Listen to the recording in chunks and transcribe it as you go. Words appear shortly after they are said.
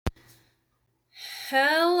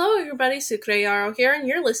Hello everybody, Sukreyaro here, and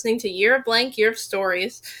you're listening to Year of Blank, Year of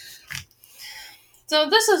Stories. So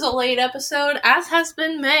this is a late episode, as has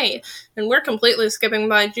been May, and we're completely skipping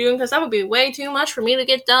by June because that would be way too much for me to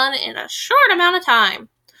get done in a short amount of time.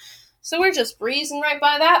 So we're just breezing right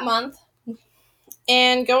by that month,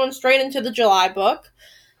 and going straight into the July book,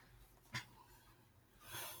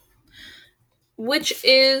 which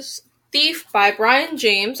is Thief by Brian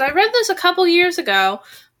James. I read this a couple years ago,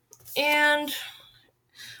 and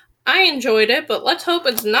I enjoyed it, but let's hope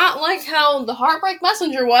it's not like how The Heartbreak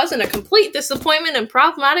Messenger was, and a complete disappointment and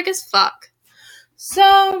problematic as fuck.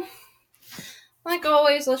 So, like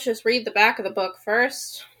always, let's just read the back of the book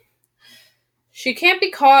first. She can't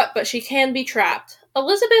be caught, but she can be trapped.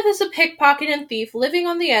 Elizabeth is a pickpocket and thief living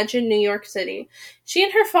on the edge in New York City. She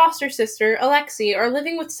and her foster sister, Alexi, are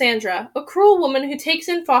living with Sandra, a cruel woman who takes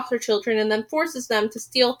in foster children and then forces them to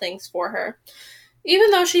steal things for her.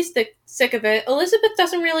 Even though she's sick of it, Elizabeth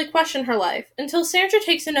doesn't really question her life, until Sandra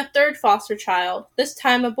takes in a third foster child, this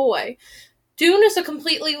time a boy. Dune is a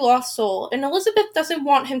completely lost soul, and Elizabeth doesn't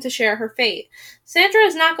want him to share her fate. Sandra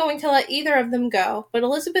is not going to let either of them go, but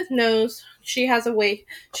Elizabeth knows she has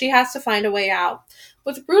to find a way out.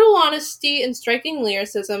 With brutal honesty and striking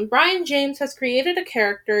lyricism, Brian James has created a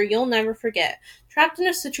character you'll never forget, trapped in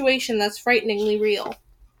a situation that's frighteningly real.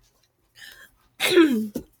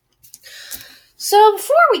 So,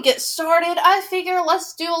 before we get started, I figure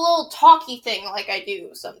let's do a little talky thing like I do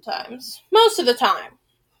sometimes. Most of the time.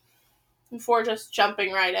 Before just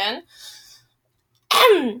jumping right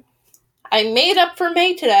in. I made up for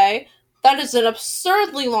May today. That is an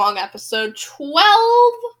absurdly long episode.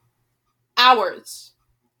 12 hours.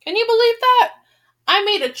 Can you believe that? I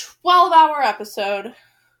made a 12-hour episode.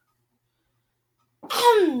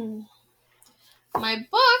 My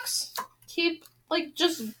books keep,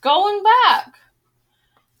 just going back.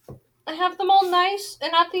 I have them all nice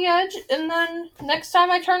and at the edge, and then next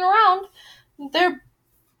time I turn around, they're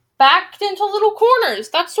backed into little corners.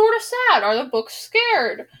 That's sort of sad. Are the books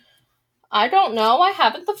scared? I don't know. I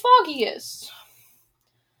haven't the foggiest.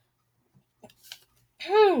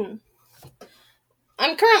 I'm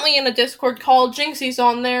currently in a Discord call. Jinxie's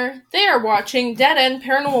on there. They are watching Dead End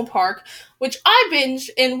Paranormal Park, which I binged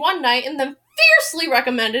in one night and then fiercely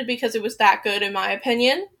recommended because it was that good in my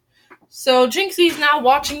opinion. So Jinxie's now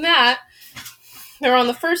watching that. They're on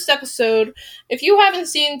the first episode. If you haven't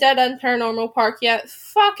seen Dead End Paranormal Park yet,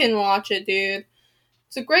 fucking watch it, dude.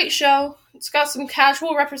 It's a great show. It's got some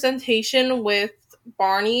casual representation with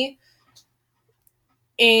Barney.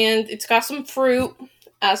 And it's got some fruit,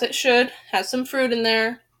 as it should. Has some fruit in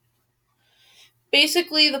there.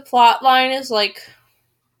 Basically, the plot line is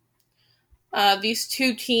these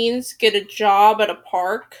two teens get a job at a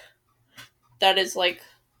park that is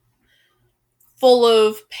full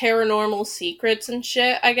of paranormal secrets and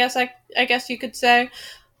shit, I guess you could say.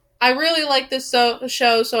 I really like this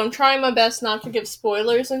show, so I'm trying my best not to give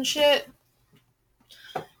spoilers and shit.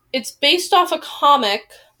 It's based off a comic,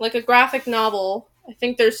 like a graphic novel. I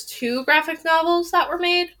think there's 2 graphic novels that were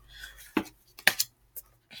made.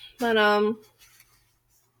 But,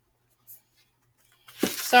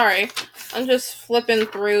 sorry. I'm just flipping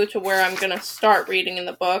through to where I'm gonna start reading in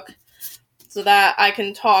the book, so that I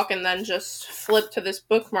can talk and then just flip to this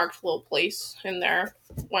bookmarked little place in there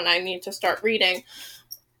when I need to start reading.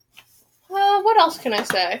 What else can I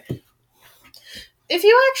say? If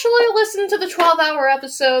you actually listened to the 12-hour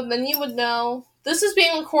episode, then you would know this is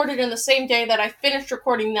being recorded in the same day that I finished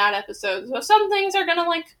recording that episode. So some things are gonna,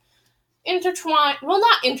 intertwine. Well,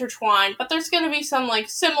 not intertwine, but there's gonna be some,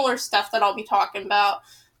 similar stuff that I'll be talking about.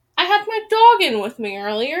 I had my dog in with me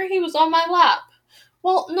earlier. He was on my lap.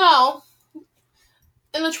 Well, no.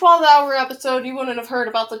 In the 12-hour episode, you wouldn't have heard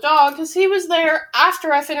about the dog, because he was there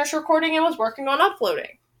after I finished recording and was working on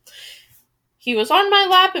uploading. He was on my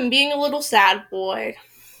lap and being a little sad boy.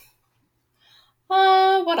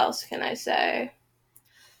 What else can I say?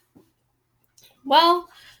 Well,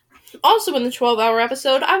 also in the 12-hour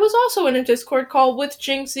episode, I was also in a Discord call with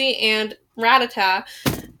Jinxie and Ratata,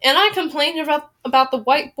 and I complained about the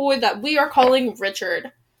white boy that we are calling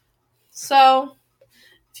Richard. So,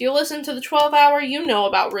 if you listen to the 12-hour, you know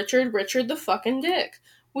about Richard the fucking dick.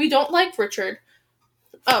 We don't like Richard.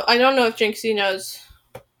 Oh, I don't know if Jinxie knows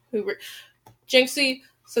who... Jinxie,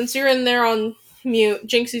 since you're in there on mute,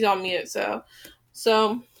 Jinxie's on mute, so,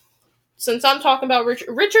 since I'm talking about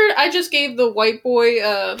Richard, I just gave the white boy,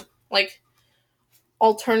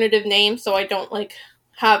 alternative name, so I don't,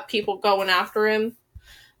 have people going after him.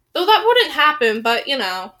 Though that wouldn't happen, but,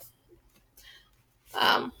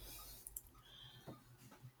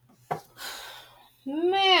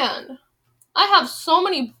 man, I have so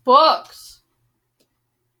many books.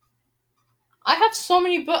 I have so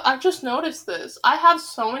many books. I just noticed this. I have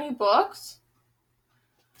so many books.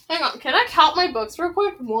 Hang on, can I count my books real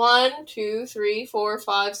quick? 1, 2, 3, 4,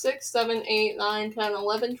 5, 6, 7, 8, 9, 10,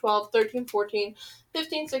 11, 12, 13, 14,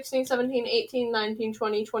 15, 16, 17, 18, 19,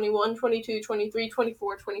 20, 21, 22, 23,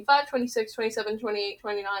 24, 25, 26, 27, 28,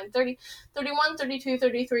 29, 30, 31, 32,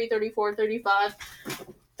 33, 34, 35,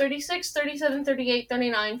 36, 37, 38,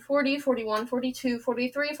 39, 40, 41, 42,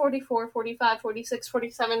 43, 44, 45, 46,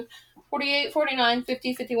 47, 48, 49,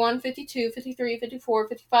 50, 51, 52, 53, 54,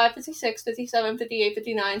 55, 56, 57, 58,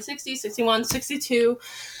 59, 60, 61, 62,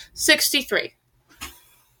 63.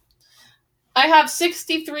 I have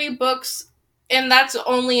 63 books, and that's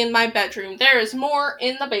only in my bedroom. There is more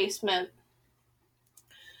in the basement.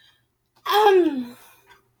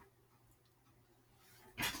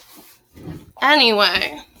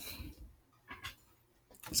 Anyway.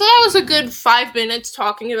 So that was a good 5 minutes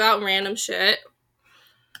talking about random shit.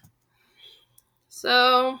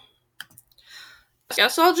 So, I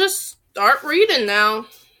guess I'll just start reading now.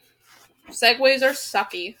 Segues are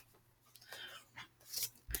sucky.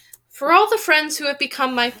 For all the friends who have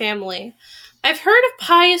become my family, I've heard of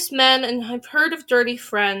pious men and I've heard of dirty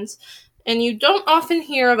friends, and you don't often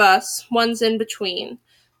hear of us, ones in between.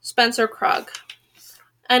 Spencer Krug.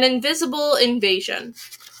 An invisible invasion.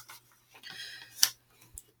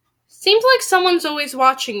 Seems like someone's always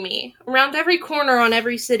watching me, around every corner on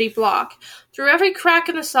every city block, through every crack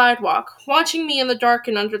in the sidewalk, watching me in the dark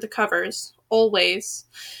and under the covers. Always.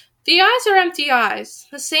 The eyes are empty eyes,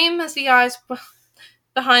 the same as the eyes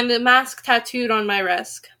behind the mask tattooed on my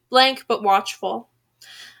wrist, blank but watchful.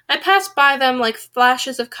 I pass by them like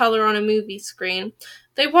flashes of color on a movie screen.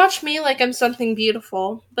 They watch me like I'm something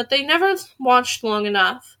beautiful, but they never watched long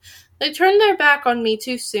enough. They turn their back on me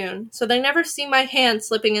too soon, so they never see my hands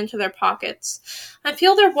slipping into their pockets. I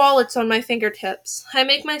feel their wallets on my fingertips. I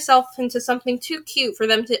make myself into something too cute for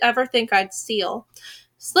them to ever think I'd steal.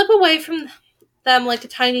 Slip away from them like a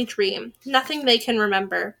tiny dream, nothing they can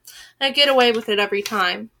remember. I get away with it every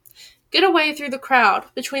time. Get away through the crowd,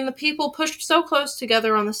 between the people pushed so close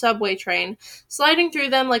together on the subway train, sliding through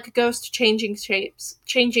them like a ghost changing shapes,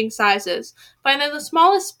 changing sizes, finding the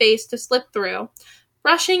smallest space to slip through.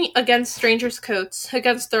 Brushing against strangers' coats,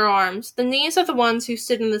 against their arms, the knees of the ones who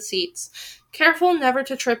sit in the seats, careful never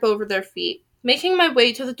to trip over their feet, making my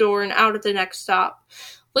way to the door and out at the next stop.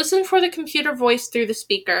 Listen for the computer voice through the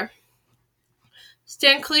speaker.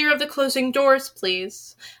 Stand clear of the closing doors,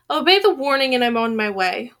 please. Obey the warning and I'm on my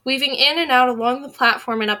way, weaving in and out along the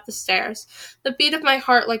platform and up the stairs, the beat of my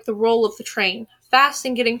heart like the roll of the train, fast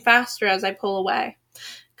and getting faster as I pull away.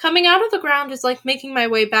 Coming out of the ground is like making my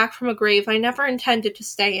way back from a grave I never intended to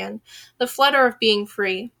stay in, the flutter of being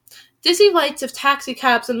free. Dizzy lights of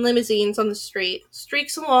taxicabs and limousines on the street,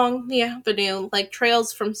 streaks along the avenue like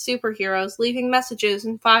trails from superheroes leaving messages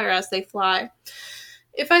and fire as they fly.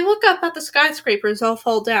 If I look up at the skyscrapers, I'll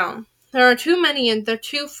fall down. There are too many and they're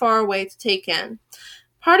too far away to take in.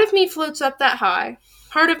 Part of me floats up that high,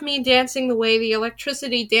 part of me dancing the way the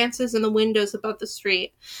electricity dances in the windows above the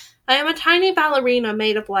street. I am a tiny ballerina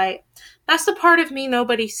made of light. That's the part of me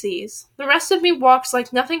nobody sees. The rest of me walks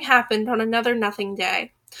like nothing happened on another nothing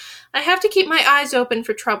day. I have to keep my eyes open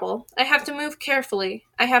for trouble. I have to move carefully.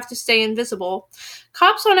 I have to stay invisible.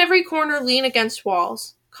 Cops on every corner lean against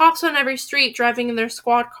walls. Cops on every street driving in their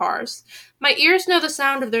squad cars. My ears know the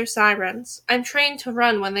sound of their sirens. I'm trained to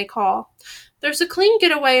run when they call. There's a clean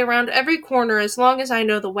getaway around every corner as long as I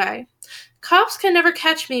know the way. Cops can never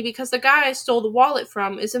catch me because the guy I stole the wallet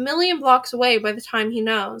from is a million blocks away by the time he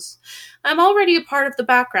knows. I'm already a part of the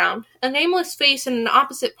background, a nameless face in an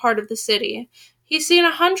opposite part of the city. He's seen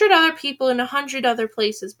 100 other people in 100 other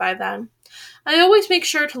places by then. I always make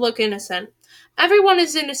sure to look innocent. Everyone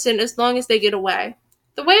is innocent as long as they get away.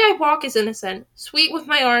 The way I walk is innocent, sweet with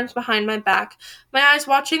my arms behind my back, my eyes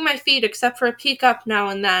watching my feet except for a peek up now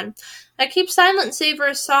and then. I keep silent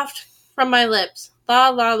savors soft from my lips. La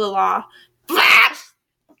la la la. Blah!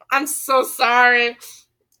 I'm so sorry.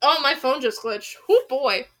 Oh, my phone just glitched. Oh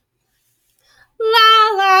boy.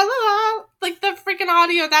 La la la la. Like the freaking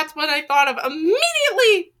audio, that's what I thought of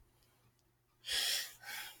immediately.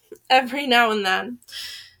 Every now and then.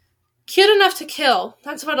 Cute enough to kill,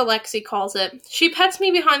 that's what Alexi calls it. She pets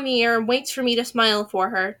me behind the ear and waits for me to smile for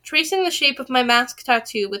her, tracing the shape of my mask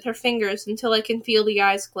tattoo with her fingers until I can feel the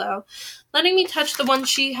eyes glow, letting me touch the one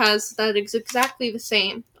she has that is exactly the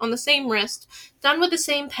same, on the same wrist, done with the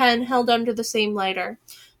same pen held under the same lighter.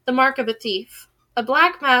 The mark of a thief. A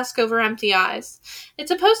black mask over empty eyes.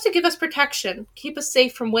 It's supposed to give us protection, keep us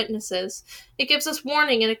safe from witnesses. It gives us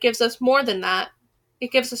warning and it gives us more than that.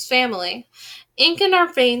 It gives us family. Ink in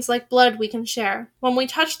our veins like blood we can share. When we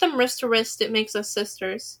touch them wrist to wrist, it makes us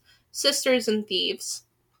sisters. Sisters and thieves.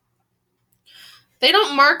 They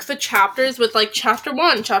don't mark the chapters with like chapter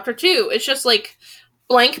 1, chapter 2. It's just like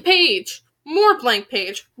blank page, more blank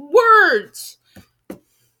page, words.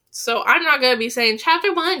 So I'm not going to be saying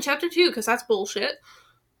chapter 1, chapter 2, because that's bullshit.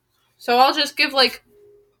 So I'll just give like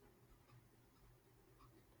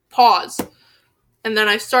pause. And then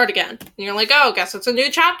I start again. And you're like, oh, guess it's a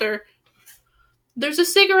new chapter. There's a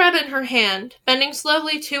cigarette in her hand, bending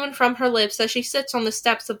slowly to and from her lips as she sits on the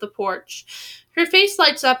steps of the porch. Her face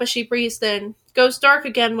lights up as she breathes in, goes dark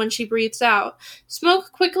again when she breathes out,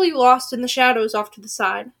 smoke quickly lost in the shadows off to the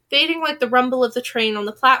side, fading like the rumble of the train on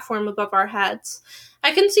the platform above our heads.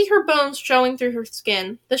 I can see her bones showing through her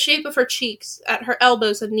skin, the shape of her cheeks, at her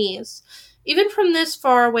elbows and knees. Even from this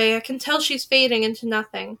far away, I can tell she's fading into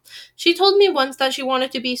nothing. She told me once that she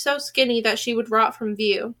wanted to be so skinny that she would rot from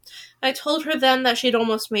view. I told her then that she'd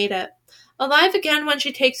almost made it. Alive again when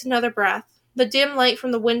she takes another breath, the dim light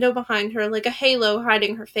from the window behind her like a halo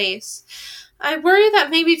hiding her face. I worry that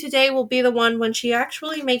maybe today will be the one when she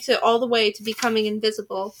actually makes it all the way to becoming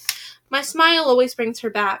invisible. My smile always brings her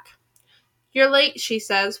back. You're late, she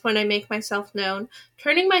says, when I make myself known,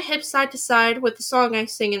 turning my hips side to side with the song I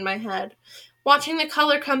sing in my head. Watching the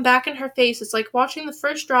color come back in her face is like watching the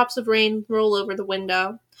first drops of rain roll over the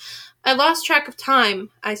window. I lost track of time,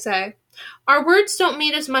 I say. Our words don't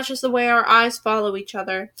meet as much as the way our eyes follow each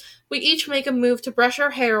other. We each make a move to brush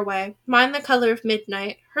our hair away, mine the color of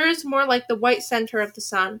midnight, hers more like the white center of the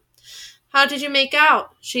sun. How did you make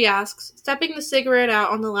out? She asks, stepping the cigarette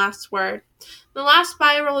out on the last word. The last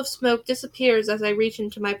spiral of smoke disappears as I reach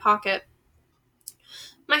into my pocket.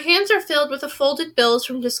 My hands are filled with the folded bills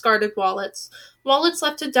from discarded wallets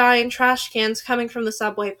left to die in trash cans coming from the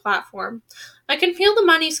subway platform. I can feel the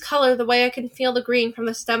money's color the way I can feel the green from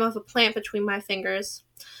the stem of a plant between my fingers.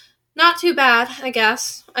 Not too bad, I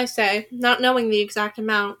guess, I say, not knowing the exact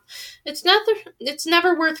amount. It's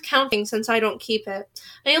never worth counting since I don't keep it.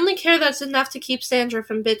 I only care that it's enough to keep Sandra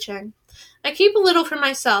from bitching. I keep a little for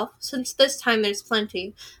myself, since this time there's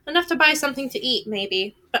plenty. Enough to buy something to eat,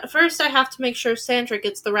 maybe. But first I have to make sure Sandra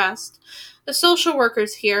gets the rest. The social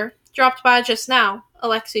worker's here. Dropped by just now,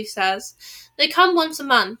 Alexei says. They come once a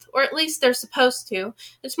month, or at least they're supposed to.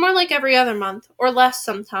 It's more like every other month, or less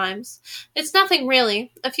sometimes. It's nothing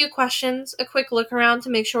really. A few questions, a quick look around to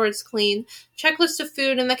make sure it's clean, checklist of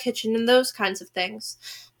food in the kitchen, and those kinds of things.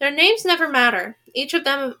 Their names never matter. Each of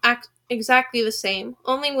them act exactly the same,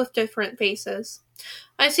 only with different faces.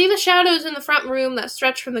 I see the shadows in the front room that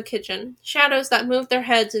stretch from the kitchen, shadows that move their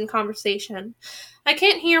heads in conversation. I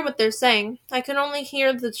can't hear what they're saying. I can only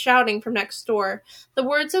hear the shouting from next door, the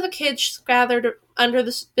words of the kids gathered under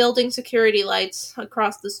the building security lights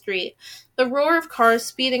across the street, the roar of cars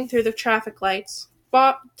speeding through the traffic lights,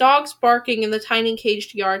 dogs barking in the tiny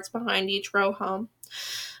caged yards behind each row home.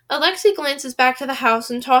 Alexei glances back to the house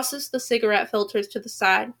and tosses the cigarette filters to the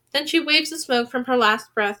side. Then she waves the smoke from her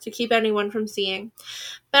last breath to keep anyone from seeing.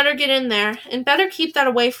 Better get in there, and better keep that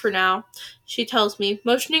away for now, she tells me,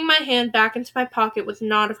 motioning my hand back into my pocket with a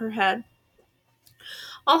nod of her head.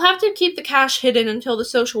 I'll have to keep the cash hidden until the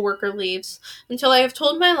social worker leaves, until I have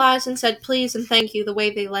told my lies and said please and thank you the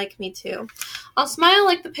way they like me to. I'll smile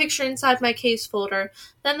like the picture inside my case folder,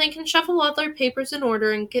 then they can shuffle all their papers in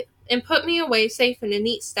order and put me away safe in a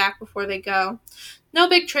neat stack before they go. No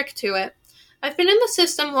big trick to it. I've been in the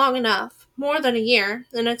system long enough, more than a year,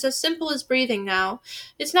 and it's as simple as breathing now.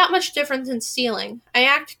 It's not much different than stealing. I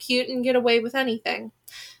act cute and get away with anything.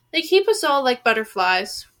 They keep us all like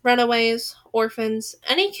butterflies, runaways, orphans,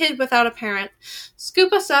 any kid without a parent,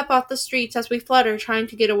 scoop us up off the streets as we flutter trying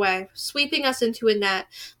to get away, sweeping us into a net,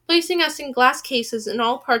 placing us in glass cases in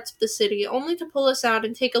all parts of the city, only to pull us out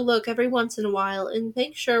and take a look every once in a while and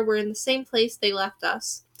make sure we're in the same place they left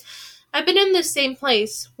us. I've been in this same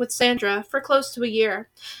place, with Sandra, for close to a year.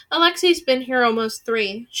 Alexei's been here almost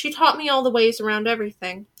 3. She taught me all the ways around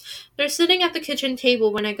everything. They're sitting at the kitchen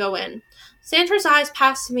table when I go in. Sandra's eyes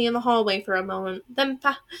pass to me in the hallway for a moment, then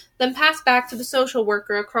pass back to the social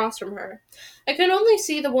worker across from her. I can only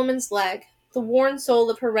see the woman's leg, the worn sole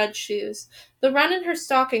of her red shoes, the run in her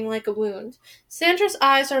stocking like a wound. Sandra's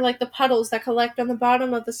eyes are like the puddles that collect on the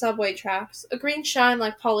bottom of the subway tracks, a green shine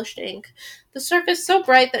like polished ink, the surface so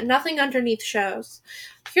bright that nothing underneath shows.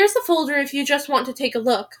 Here's the folder if you just want to take a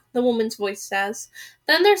look, the woman's voice says.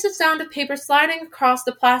 Then there's the sound of paper sliding across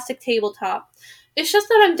the plastic tabletop. It's just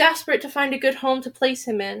that I'm desperate to find a good home to place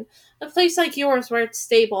him in, a place like yours where it's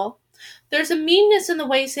stable. There's a meanness in the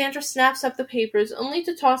way Sandra snaps up the papers only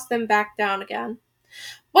to toss them back down again.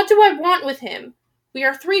 What do I want with him? We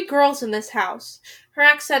are 3 girls in this house. Her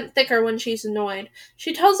accent thicker when she's annoyed.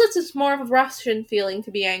 She tells us it's more of a Russian feeling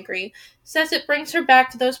to be angry. Says it brings her back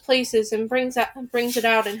to those places and brings it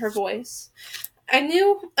out in her voice. I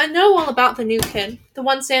know all about the new kid, the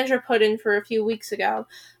one Sandra put in for a few weeks ago.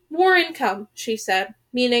 More income, she said,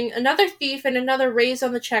 meaning another thief and another raise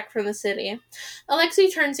on the check from the city. Alexei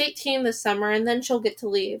turns 18 this summer and then she'll get to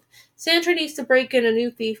leave. Sandra needs to break in a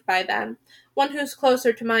new thief by then, one who's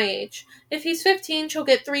closer to my age. If he's 15, she'll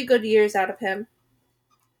get 3 good years out of him.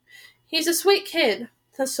 He's a sweet kid,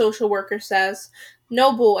 the social worker says.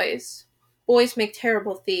 No boys. Boys make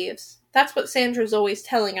terrible thieves. That's what Sandra's always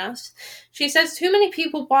telling us. She says too many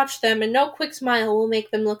people watch them and no quick smile will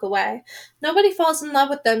make them look away. Nobody falls in love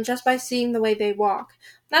with them just by seeing the way they walk.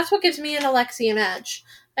 That's what gives me and Alexei an edge.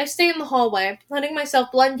 I stay in the hallway, letting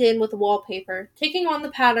myself blend in with the wallpaper, taking on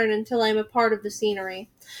the pattern until I am a part of the scenery.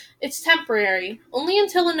 It's temporary, only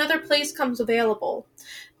until another place comes available.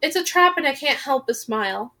 It's a trap and I can't help but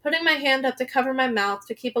smile, putting my hand up to cover my mouth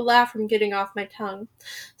to keep a laugh from getting off my tongue.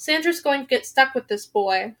 Sandra's going to get stuck with this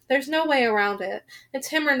boy. There's no way around it. It's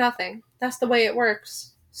him or nothing. That's the way it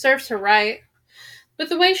works. Serves her right. With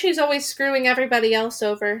the way she's always screwing everybody else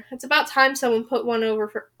over, it's about time someone put one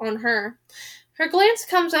over on her. Her glance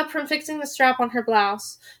comes up from fixing the strap on her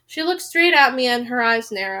blouse. She looks straight at me and her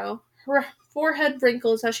eyes narrow. Her forehead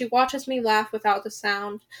wrinkles as she watches me laugh without a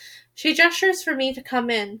sound. She gestures for me to come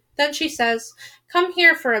in. Then she says, "Come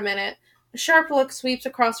here for a minute." A sharp look sweeps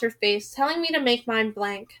across her face, telling me to make mine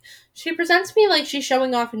blank. She presents me like she's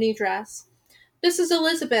showing off a new dress. "This is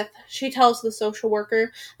Elizabeth," she tells the social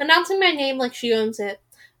worker, announcing my name like she owns it.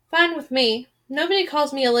 Fine with me. Nobody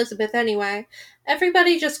calls me Elizabeth anyway.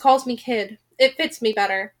 Everybody just calls me Kid. It fits me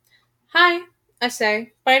better. "Hi," I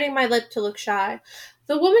say, biting my lip to look shy.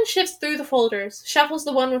 The woman shifts through the folders, shuffles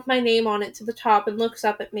the one with my name on it to the top, and looks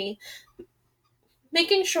up at me,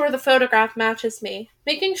 making sure the photograph matches me,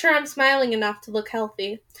 making sure I'm smiling enough to look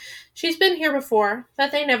healthy. She's been here before,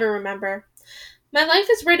 but they never remember. My life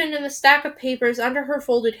is written in the stack of papers under her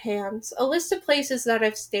folded hands, a list of places that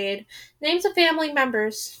I've stayed, names of family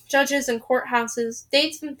members, judges and courthouses,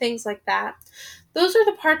 dates and things like that. Those are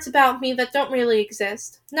the parts about me that don't really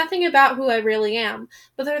exist. Nothing about who I really am,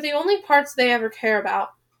 but they're the only parts they ever care about.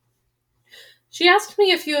 She asked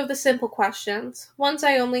me a few of the simple questions, ones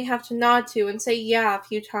I only have to nod to and say yeah a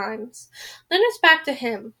few times. Then it's back to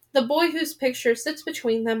him, the boy whose picture sits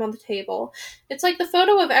between them on the table. It's like the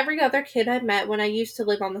photo of every other kid I met when I used to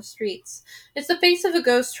live on the streets. It's the face of a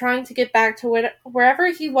ghost trying to get back to wherever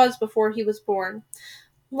he was before he was born.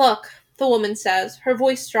 "Look," the woman says, her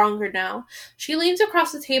voice stronger now. She leans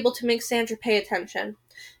across the table to make Sandra pay attention.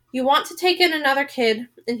 "You want to take in another kid,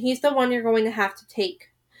 and he's the one you're going to have to take."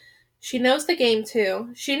 She knows the game,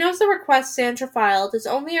 too. She knows the request Sandra filed is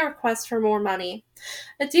only a request for more money.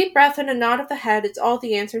 A deep breath and a nod of the head is all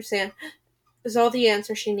the answer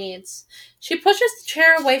she needs. She pushes the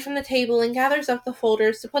chair away from the table and gathers up the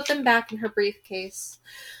folders to put them back in her briefcase.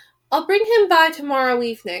 "I'll bring him by tomorrow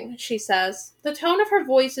evening," she says. The tone of her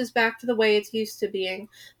voice is back to the way it's used to being.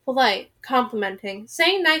 Polite, complimenting,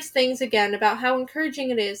 saying nice things again about how encouraging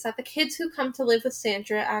it is that the kids who come to live with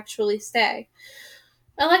Sandra actually stay.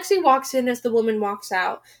 Alexei walks in as the woman walks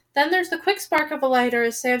out. Then there's the quick spark of a lighter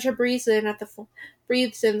as Sandra breathes in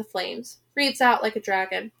the flames. Breathes out like a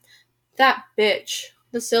dragon. "That bitch."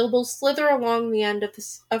 The syllables slither along the end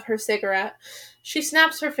of her cigarette. She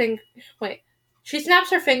snaps her fingers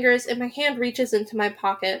and my hand reaches into my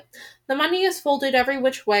pocket. The money is folded every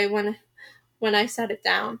which way when I set it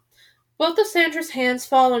down. Both of Sandra's hands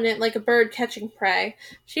fall on it like a bird catching prey.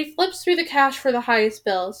 She flips through the cash for the highest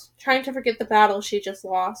bills, trying to forget the battle she just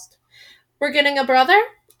lost. "We're getting a brother?"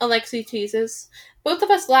 Alexei teases. Both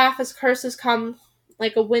of us laugh as curses come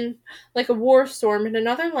like a war storm in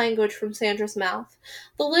another language from Sandra's mouth.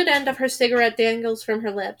 The lit end of her cigarette dangles from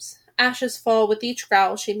her lips. Ashes fall with each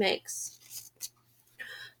growl she makes.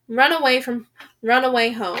 Run away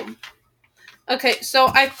home. Okay, so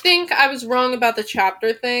I think I was wrong about the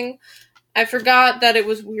chapter thing. I forgot that it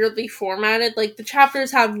was weirdly formatted. Like, the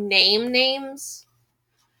chapters have names.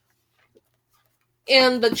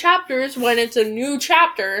 And the chapters, when it's a new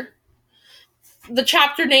chapter, the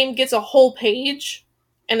chapter name gets a whole page.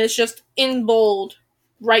 And it's just in bold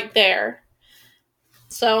right there.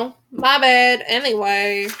 So, my bad.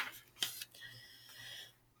 Anyway.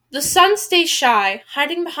 The sun stays shy,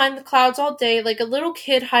 hiding behind the clouds all day like a little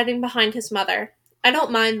kid hiding behind his mother. I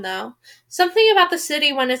don't mind, though. Something about the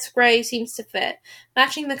city when it's gray seems to fit,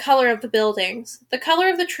 matching the color of the buildings. The color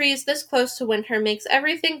of the trees this close to winter makes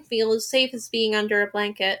everything feel as safe as being under a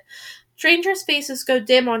blanket. Strangers' faces go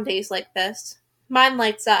dim on days like this. Mine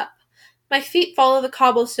lights up. My feet follow the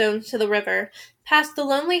cobblestones to the river, past the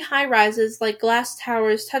lonely high-rises like glass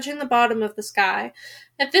towers touching the bottom of the sky.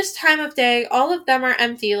 At this time of day, all of them are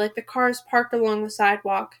empty like the cars parked along the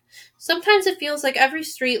sidewalk. Sometimes it feels like every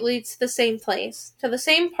street leads to the same place, to the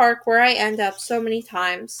same park where I end up so many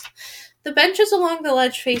times. The benches along the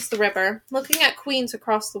ledge face the river, looking at Queens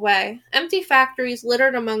across the way, empty factories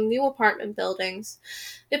littered among new apartment buildings.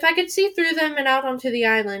 If I could see through them and out onto the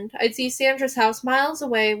island, I'd see Sandra's house miles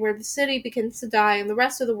away where the city begins to die and the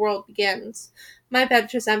rest of the world begins. My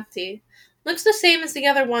bench is empty. Looks the same as the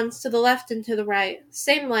other ones to the left and to the right.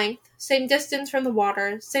 Same length, same distance from the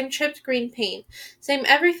water, same chipped green paint, same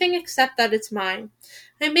everything except that it's mine.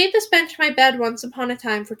 I made this bench my bed once upon a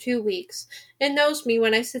time for 2 weeks. It knows me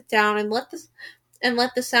when I sit down and let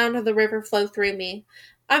the sound of the river flow through me.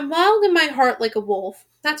 I'm wild in my heart like a wolf.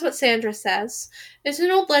 That's what Sandra says. It's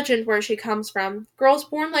an old legend where she comes from. Girls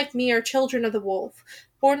born like me are children of the wolf.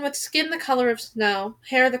 Born with skin the color of snow,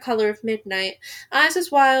 hair the color of midnight, eyes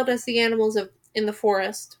as wild as the animals in the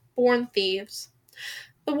forest. Born thieves.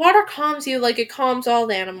 The water calms you like it calms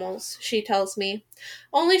all animals, she tells me.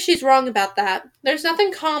 Only she's wrong about that. There's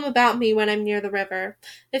nothing calm about me when I'm near the river.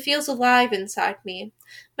 It feels alive inside me.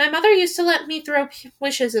 My mother used to let me throw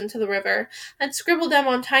wishes into the river. I'd scribble them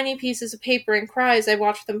on tiny pieces of paper and cry as I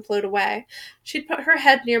watched them float away. She'd put her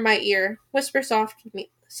head near my ear, whisper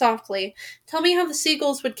softly, tell me how the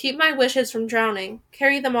seagulls would keep my wishes from drowning,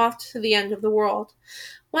 carry them off to the end of the world.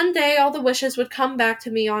 One day all the wishes would come back to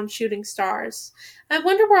me on shooting stars. I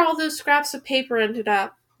wonder where all those scraps of paper ended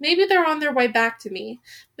up. Maybe they're on their way back to me.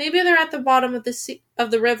 Maybe they're at the bottom of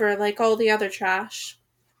the river like all the other trash.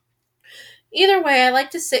 Either way, I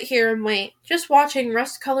like to sit here and wait, just watching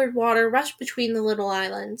rust-colored water rush between the little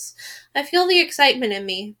islands. I feel the excitement in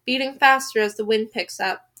me, beating faster as the wind picks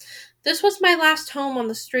up. This was my last home on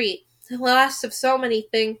the street. The last of so many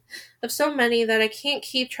that I can't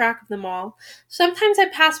keep track of them all. Sometimes I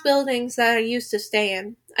pass buildings that I used to stay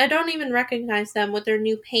in. I don't even recognize them with their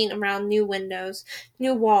new paint around new windows,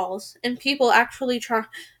 new walls, and people actually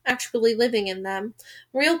living in them.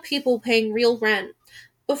 Real people paying real rent.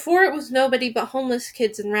 Before it was nobody but homeless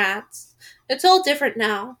kids and rats. It's all different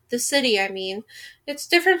now. The city, I mean. It's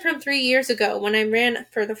different from 3 years ago when I ran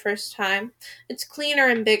for the first time. It's cleaner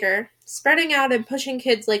and bigger, spreading out and pushing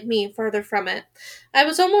kids like me farther from it. I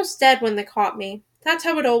was almost dead when they caught me. That's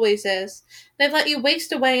how it always is. They let you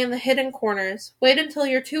waste away in the hidden corners. Wait until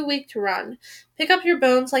you're too weak to run. Pick up your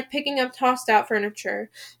bones like picking up tossed-out furniture.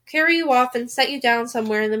 Carry you off and set you down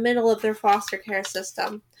somewhere in the middle of their foster care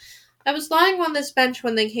system. I was lying on this bench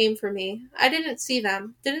when they came for me. I didn't see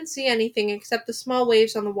them, didn't see anything except the small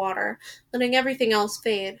waves on the water, letting everything else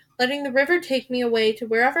fade, letting the river take me away to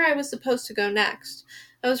wherever I was supposed to go next.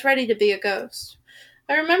 I was ready to be a ghost.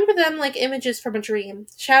 I remember them like images from a dream,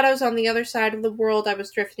 shadows on the other side of the world I was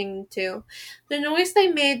drifting into. The noise they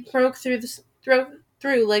made broke through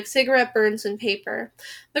like cigarette burns in paper.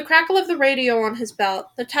 The crackle of the radio on his belt,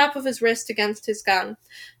 the tap of his wrist against his gun.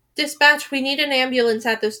 "Dispatch, we need an ambulance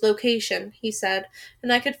at this location," he said,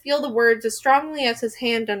 and I could feel the words as strongly as his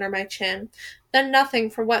hand under my chin. Then nothing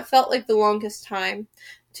for what felt like the longest time.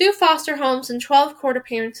 2 foster homes and 12 court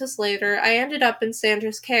appearances later, I ended up in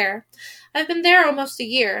Sandra's care. I've been there almost a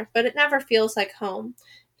year, but it never feels like home.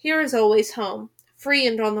 Here is always home, free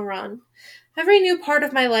and on the run. Every new part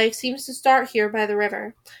of my life seems to start here by the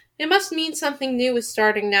river. It must mean something new is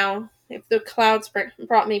starting now. If the clouds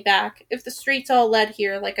brought me back, if the streets all led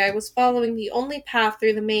here like I was following the only path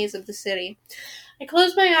through the maze of the city. I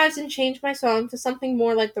closed my eyes and changed my song to something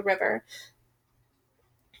more like the river.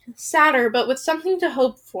 Sadder, but with something to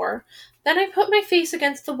hope for. Then I put my face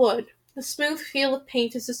against the wood. The smooth feel of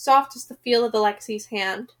paint is as soft as the feel of Alexi's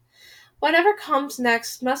hand. Whatever comes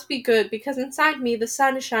next must be good because inside me the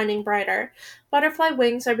sun is shining brighter. Butterfly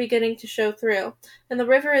wings are beginning to show through, and the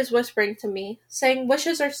river is whispering to me, saying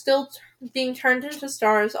wishes are still being turned into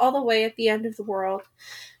stars all the way at the end of the world.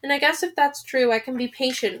 And I guess if that's true, I can be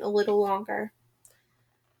patient a little longer.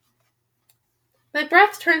 My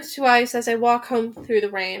breath turns to ice as I walk home through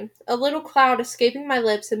the rain, a little cloud escaping my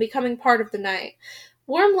lips and becoming part of the night.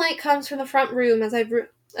 Warm light comes from the front room as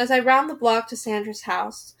I round the block to Sandra's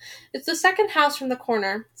house. It's the second house from the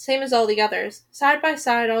corner, same as all the others, side by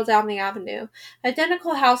side all down the avenue.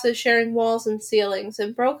 Identical houses sharing walls and ceilings,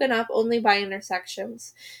 and broken up only by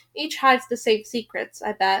intersections. Each hides the same secrets,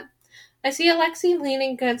 I bet. I see Alexi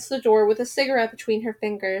leaning against the door with a cigarette between her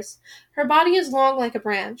fingers. Her body is long like a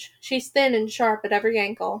branch. She's thin and sharp at every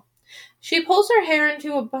ankle. She pulls her hair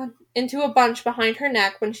into a bunch behind her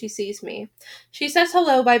neck when she sees me. She says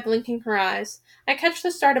hello by blinking her eyes. I catch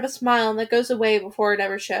the start of a smile that goes away before it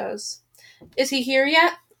ever shows. "Is he here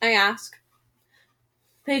yet?" I ask.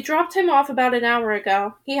 They dropped him off about an hour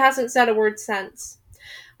ago. He hasn't said a word since.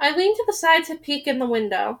 I lean to the side to peek in the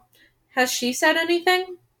window. Has she said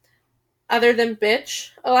anything? Other than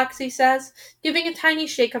bitch, Alexi says, giving a tiny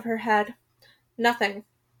shake of her head. Nothing.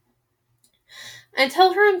 I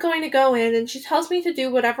tell her I'm going to go in, and she tells me to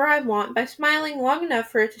do whatever I want by smiling long enough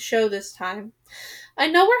for it to show this time. I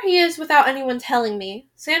know where he is without anyone telling me.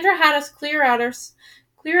 Sandra had us clear out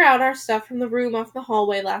our stuff from the room off the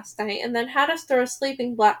hallway last night, and then had us throw a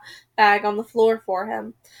sleeping bag on the floor for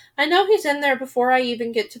him. I know he's in there before I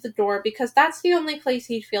even get to the door, because that's the only place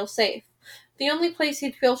he'd feel safe. The only place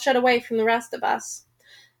he'd feel shut away from the rest of us.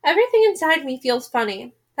 Everything inside me feels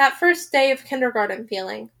funny. That first day of kindergarten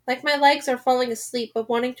feeling. Like my legs are falling asleep but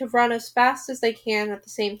wanting to run as fast as they can at the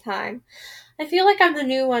same time. I feel like I'm the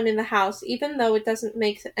new one in the house, even though it doesn't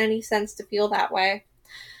make any sense to feel that way.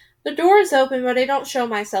 The door is open, but I don't show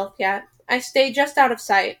myself yet. I stay just out of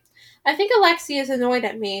sight. I think Alexi is annoyed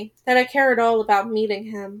at me, that I care at all about meeting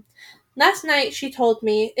him. Last night she told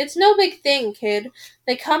me, "It's no big thing, kid.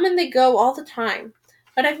 They come and they go all the time."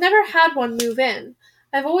 But I've never had one move in.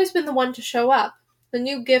 I've always been the one to show up. The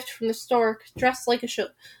new gift from the store, dressed like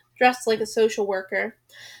a social worker.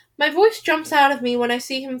 My voice jumps out of me when I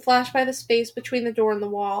see him flash by the space between the door and the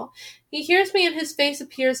wall. He hears me and his face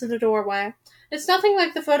appears in the doorway. It's nothing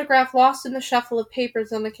like the photograph lost in the shuffle of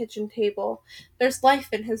papers on the kitchen table. There's life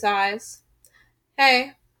in his eyes.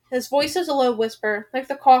 Hey. His voice is a low whisper, like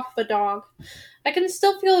the cough of a dog. I can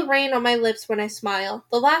still feel the rain on my lips when I smile,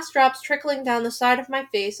 the last drops trickling down the side of my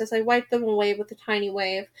face as I wipe them away with a tiny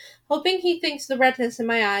wave, hoping he thinks the redness in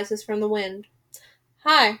my eyes is from the wind.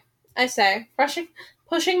 Hi, I say,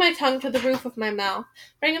 pushing my tongue to the roof of my mouth,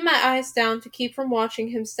 bringing my eyes down to keep from watching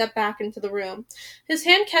him step back into the room. His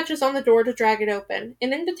hand catches on the door to drag it open,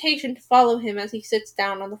 an invitation to follow him as he sits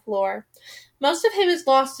down on the floor. Most of him is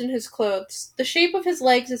lost in his clothes. The shape of his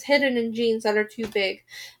legs is hidden in jeans that are too big.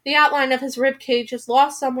 The outline of his rib cage is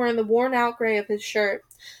lost somewhere in the worn-out gray of his shirt.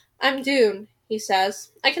 I'm Dune, he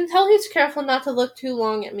says. I can tell he's careful not to look too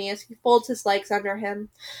long at me as he folds his legs under him.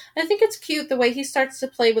 I think it's cute the way he starts to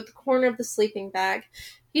play with the corner of the sleeping bag.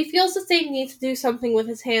 He feels the same need to do something with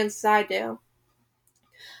his hands as I do.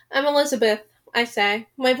 I'm Elizabeth, I say.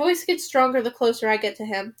 My voice gets stronger the closer I get to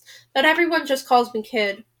him, but everyone just calls me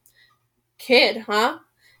Kid. Kid, huh?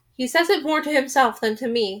 He says it more to himself than to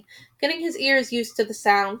me, getting his ears used to the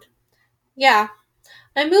sound. Yeah.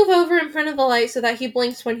 I move over in front of the light so that he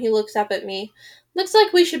blinks when he looks up at me. Looks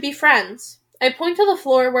like we should be friends. I point to the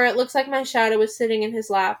floor where it looks like my shadow is sitting in his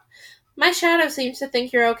lap. My shadow seems to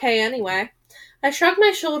think you're okay anyway. I shrug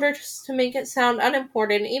my shoulders to make it sound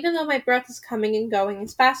unimportant, even though my breath is coming and going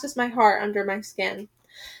as fast as my heart under my skin.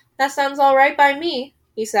 That sounds all right by me,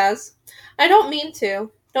 he says. I don't mean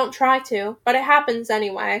to. Don't try to, but it happens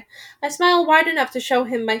anyway. I smile wide enough to show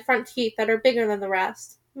him my front teeth that are bigger than the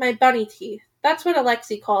rest. My bunny teeth. That's what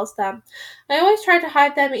Alexi calls them. I always try to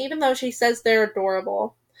hide them even though she says they're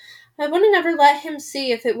adorable. I wouldn't ever let him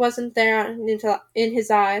see if it wasn't there in his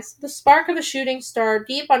eyes. The spark of a shooting star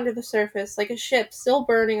deep under the surface, like a ship still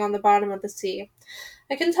burning on the bottom of the sea.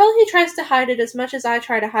 I can tell he tries to hide it as much as I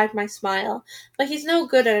try to hide my smile, but he's no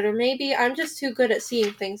good at it, or maybe I'm just too good at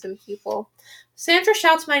seeing things in people. Sandra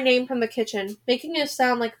shouts my name from the kitchen, making it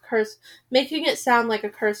sound like a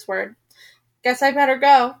curse word. Guess I better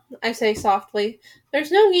go, I say softly.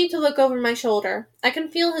 There's no need to look over my shoulder. I can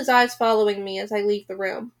feel his eyes following me as I leave the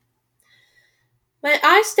room. My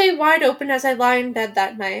eyes stay wide open as I lie in bed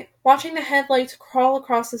that night, watching the headlights crawl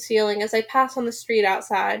across the ceiling as I pass on the street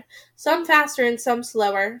outside, some faster and some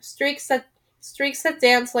slower, streaks that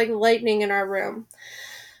dance like lightning in our room.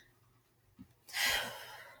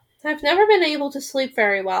 I've never been able to sleep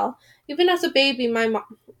very well. Even as a baby, my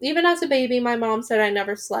mom said I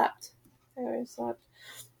never slept.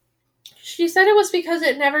 She said it was because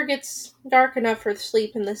it never gets dark enough for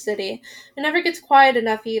sleep in the city. It never gets quiet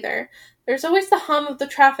enough either. There's always the hum of the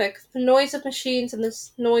traffic, the noise of machines, and the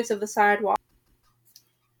noise of the sidewalk.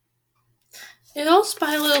 It all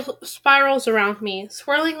spirals around me,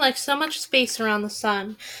 swirling like so much space around the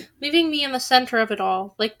sun, leaving me in the center of it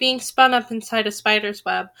all, like being spun up inside a spider's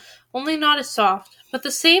web, only not as soft, but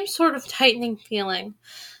the same sort of tightening feeling.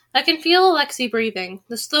 I can feel Alexi breathing,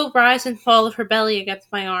 the slow rise and fall of her belly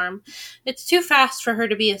against my arm. It's too fast for her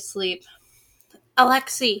to be asleep.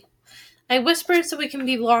 Alexi. I whisper so we can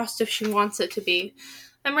be lost if she wants it to be.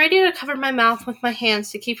 I'm ready to cover my mouth with my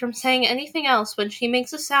hands to keep from saying anything else when she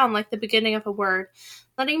makes a sound like the beginning of a word,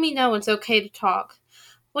 letting me know it's okay to talk.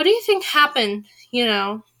 What do you think happened,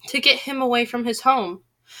 to get him away from his home?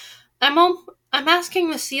 I'm asking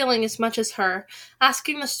the ceiling as much as her,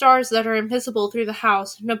 asking the stars that are invisible through the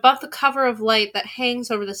house and above the cover of light that hangs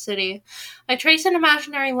over the city. I trace an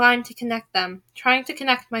imaginary line to connect them, trying to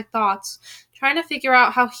connect my thoughts, trying to figure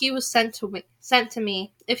out how he was sent to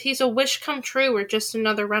me, if he's a wish come true or just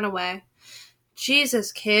another runaway.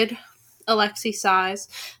 Jesus, kid, Alexei sighs,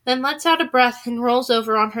 then lets out a breath and rolls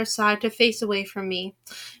over on her side to face away from me.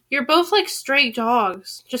 You're both like stray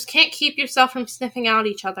dogs. Just can't keep yourself from sniffing out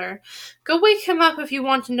each other. Go wake him up if you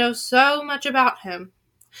want to know so much about him.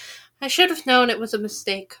 I should have known it was a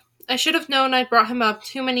mistake. I should have known I'd brought him up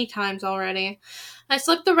too many times already. I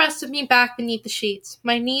slipped the rest of me back beneath the sheets,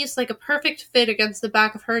 my knees like a perfect fit against the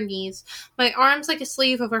back of her knees, my arms like a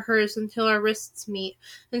sleeve over hers until our wrists meet,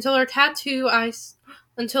 until our tattoo eyes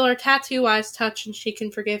touch and she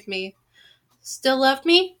can forgive me. Still love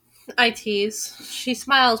me? I tease. She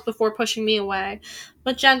smiles before pushing me away,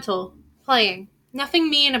 but gentle, playing. Nothing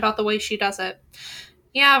mean about the way she does it.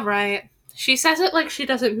 Yeah, right. She says it like she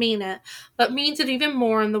doesn't mean it, but means it even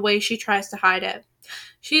more in the way she tries to hide it.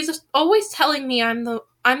 She's always telling me I'm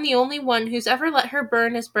the only one who's ever let her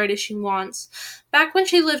burn as bright as she wants. Back when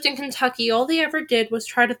she lived in Kentucky, all they ever did was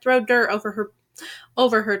try to throw dirt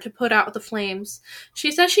over her to put out the flames.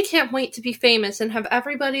 She says she can't wait to be famous and have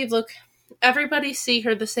everybody see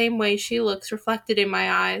her the same way she looks reflected in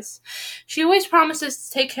my eyes. She always promises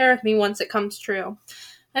to take care of me once it comes true.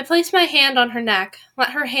 I place my hand on her neck,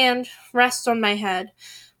 let her hand rest on my head.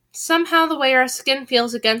 Somehow the way our skin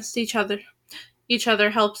feels against each other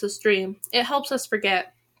helps us dream. It helps us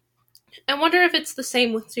forget. I wonder if it's the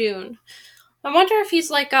same with June. I wonder if he's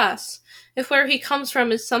like us, if where he comes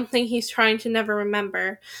from is something he's trying to never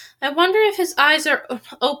remember. I wonder if his eyes are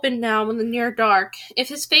open now in the near dark, if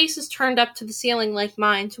his face is turned up to the ceiling like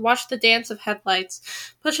mine to watch the dance of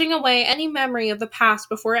headlights, pushing away any memory of the past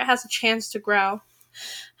before it has a chance to grow.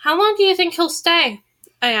 How long do you think he'll stay?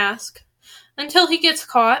 I ask. Until he gets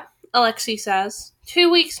caught, Alexei says. 2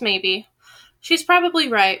 weeks, maybe. She's probably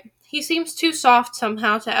right. He seems too soft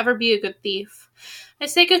somehow to ever be a good thief. I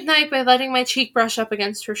say goodnight by letting my cheek brush up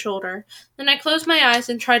against her shoulder. Then I close my eyes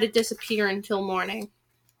and try to disappear until morning.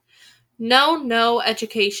 No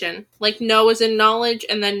education. Like no as in knowledge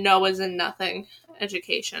and then no as in nothing.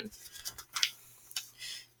 Education.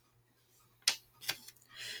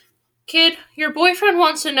 Kid, your boyfriend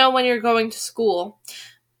wants to know when you're going to school.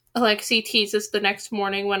 Alexei teases the next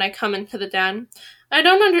morning when I come into the den. I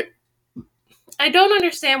don't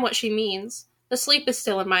understand what she means. The sleep is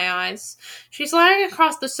still in my eyes. She's lying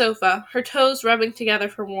across the sofa, her toes rubbing together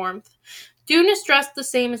for warmth. Dune is dressed the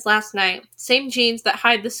same as last night. Same jeans that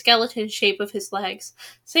hide the skeleton shape of his legs.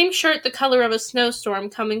 Same shirt the color of a snowstorm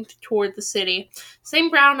coming toward the city. Same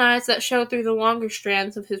brown eyes that show through the longer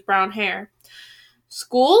strands of his brown hair.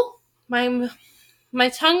 School? My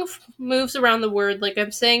tongue moves around the word like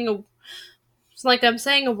I'm saying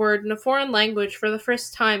a word in a foreign language for the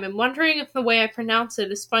first time and wondering if the way I pronounce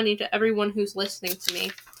it is funny to everyone who's listening to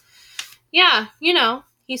me. Yeah,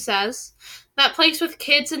 he says. That place with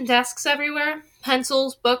kids and desks everywhere,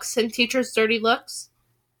 pencils, books, and teachers' dirty looks.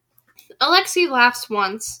 Alexei laughs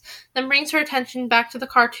once, then brings her attention back to the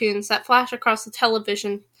cartoons that flash across the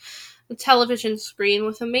television screen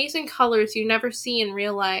with amazing colors you never see in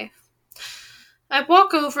real life. I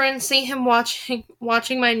walk over and see him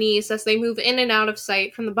watching my knees as they move in and out of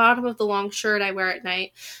sight from the bottom of the long shirt I wear at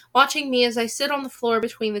night, watching me as I sit on the floor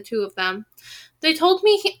between the two of them. They told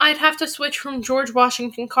me I'd have to switch from George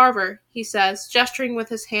Washington Carver, he says, gesturing with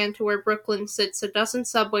his hand to where Brooklyn sits a dozen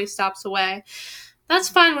subway stops away. That's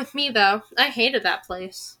fine with me, though. I hated that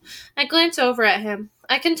place. I glance over at him.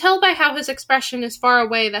 I can tell by how his expression is far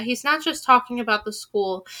away that he's not just talking about the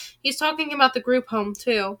school. He's talking about the group home,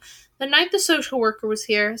 too. The night the social worker was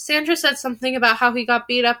here, Sandra said something about how he got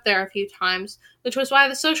beat up there a few times, which was why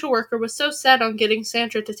the social worker was so set on getting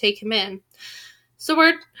Sandra to take him in. So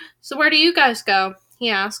where do you guys go? He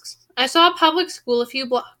asks. I saw a public school a few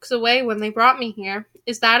blocks away when they brought me here.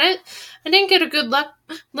 Is that it? I didn't get a good look,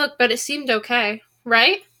 but it seemed okay.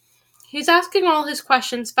 Right? He's asking all his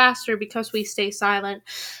questions faster because we stay silent.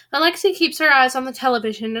 Alexei keeps her eyes on the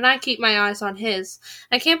television, and I keep my eyes on his.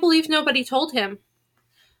 I can't believe nobody told him.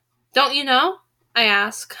 Don't you know? I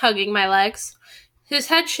ask, hugging my legs. His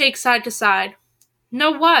head shakes side to side.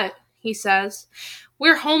 Know what? He says.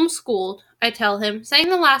 We're homeschooled, I tell him, saying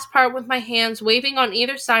the last part with my hands waving on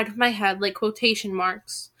either side of my head like quotation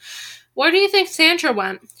marks. Where do you think Sandra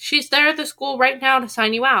went? She's there at the school right now to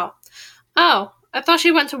sign you out. Oh, I thought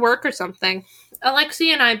she went to work or something.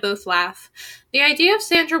 Alexi and I both laugh. The idea of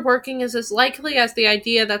Sandra working is as likely as the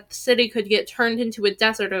idea that the city could get turned into a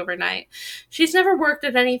desert overnight. She's never worked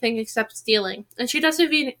at anything except stealing, and she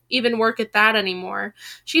doesn't even work at that anymore.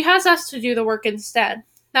 She has us to do the work instead.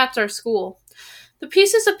 That's our school. The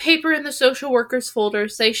pieces of paper in the social worker's folder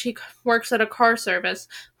say she works at a car service,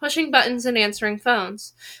 pushing buttons and answering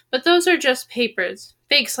phones. But those are just papers,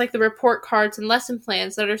 fakes like the report cards and lesson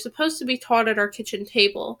plans that are supposed to be taught at our kitchen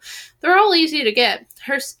table. They're all easy to get.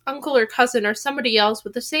 Her uncle or cousin or somebody else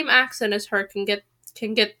with the same accent as her can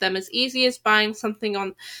get them as easy as buying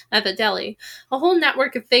something at the deli. A whole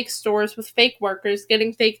network of fake stores with fake workers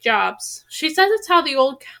getting fake jobs. She says it's how the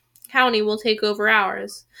old county will take over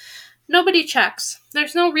ours. Nobody checks.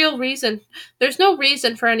 There's no reason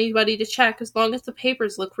for anybody to check as long as the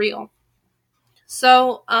papers look real.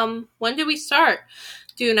 So, when do we start?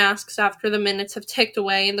 Dune asks after the minutes have ticked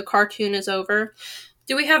away and the cartoon is over.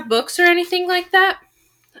 Do we have books or anything like that?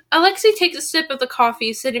 Alexi takes a sip of the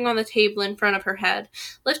coffee sitting on the table in front of her head,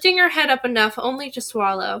 lifting her head up enough only to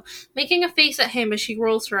swallow, making a face at him as she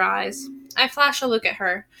rolls her eyes. I flash a look at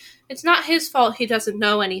her. It's not his fault he doesn't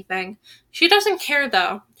know anything. She doesn't care,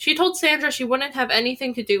 though. She told Sandra she wouldn't have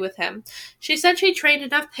anything to do with him. She said she trained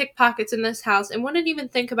enough pickpockets in this house and wouldn't even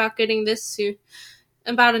think about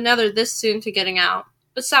another this soon to getting out.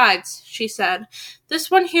 Besides, she said, this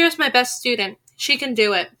one here is my best student. She can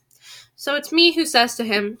do it. So it's me who says to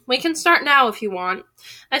him, we can start now if you want.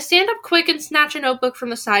 I stand up quick and snatch a notebook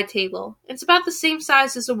from the side table. It's about the same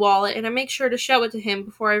size as a wallet, and I make sure to show it to him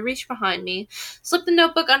before I reach behind me, slip the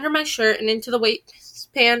notebook under my shirt and into the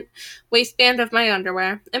waistband of my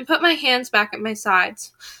underwear, and put my hands back at my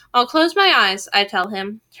sides. I'll close my eyes, I tell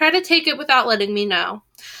him. Try to take it without letting me know.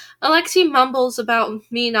 Alexi mumbles about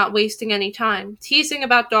me not wasting any time, teasing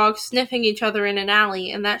about dogs sniffing each other in an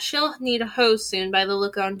alley, and that she'll need a hose soon by the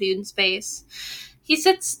look on Dune's face. He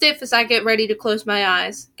sits stiff as I get ready to close my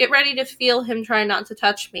eyes, get ready to feel him try not to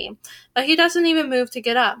touch me, but he doesn't even move to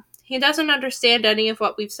get up. He doesn't understand any of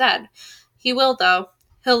what we've said. He will, though.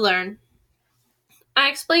 He'll learn. I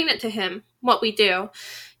explain it to him, what we do.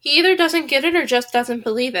 He either doesn't get it or just doesn't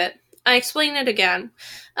believe it. I explain it again.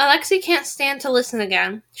 Alexi can't stand to listen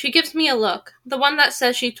again. She gives me a look, the one that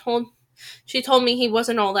says she told me he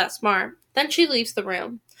wasn't all that smart. Then she leaves the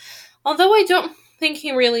room. Although I don't think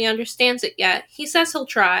he really understands it yet, he says he'll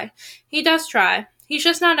try. He does try. He's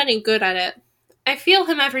just not any good at it. I feel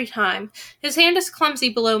him every time. His hand is clumsy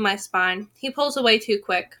below my spine. He pulls away too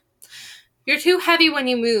quick. You're too heavy when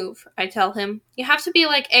you move, I tell him. You have to be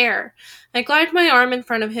like air. I glide my arm in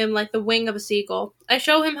front of him like the wing of a seagull. I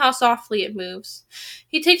show him how softly it moves.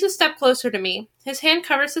 He takes a step closer to me. His hand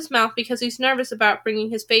covers his mouth because he's nervous about bringing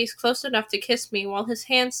his face close enough to kiss me while his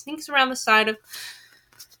hand sneaks around the side of...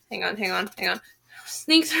 Hang on.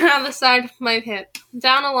 Sneaks around the side of my hip,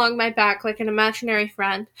 down along my back like an imaginary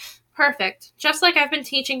friend. Perfect. Just like I've been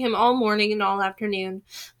teaching him all morning and all afternoon.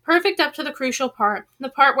 Perfect up to the crucial part, the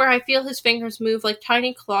part where I feel his fingers move like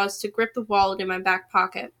tiny claws to grip the wallet in my back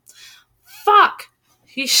pocket. Fuck!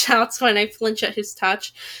 He shouts when I flinch at his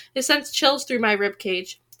touch. It sends chills through my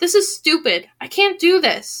ribcage. This is stupid. I can't do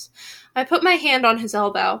this. I put my hand on his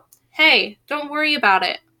elbow. Hey, don't worry about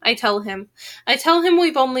it, I tell him. I tell him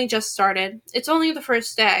we've only just started. It's only the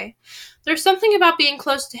first day. There's something about being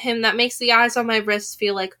close to him that makes the eyes on my wrists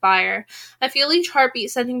feel like fire. I feel each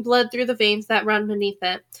heartbeat sending blood through the veins that run beneath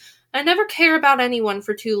it. I never care about anyone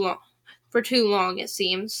for too long, it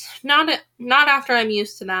seems. Not after I'm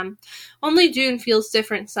used to them. Only Dune feels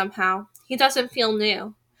different somehow. He doesn't feel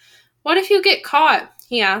new. What if you get caught?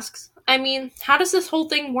 He asks. I mean, how does this whole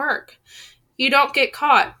thing work? You don't get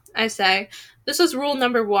caught, I say. This is rule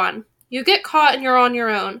number 1. You get caught and you're on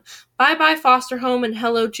your own. Bye-bye foster home and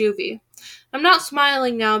hello juvie. I'm not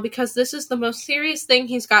smiling now because this is the most serious thing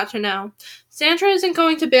he's got to know. Sandra isn't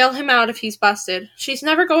going to bail him out if he's busted. She's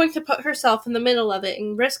never going to put herself in the middle of it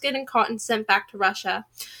and risk getting caught and sent back to Russia.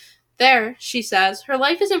 There, she says, her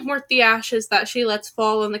life isn't worth the ashes that she lets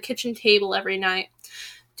fall on the kitchen table every night.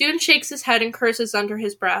 Dune shakes his head and curses under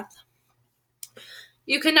his breath.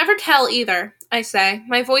 You can never tell either, I say,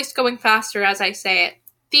 my voice going faster as I say it.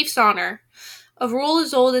 Thief's honor. A rule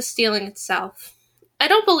as old as stealing itself. I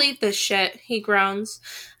don't believe this shit, he groans.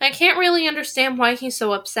 I can't really understand why he's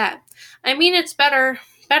so upset. I mean, it's better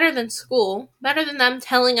than school, better than them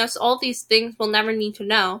telling us all these things we'll never need to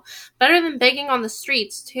know, better than begging on the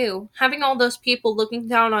streets, too, having all those people looking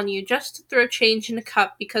down on you just to throw change in a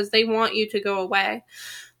cup because they want you to go away.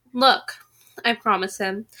 Look, I promise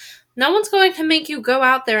him, no one's going to make you go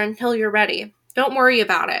out there until you're ready. Don't worry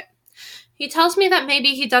about it. He tells me that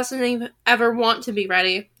maybe he doesn't even ever want to be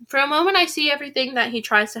ready. For a moment I see everything that he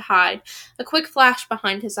tries to hide, a quick flash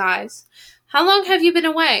behind his eyes. How long have you been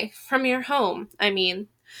away? From your home, I mean.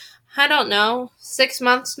 I don't know. 6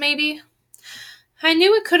 months, maybe? I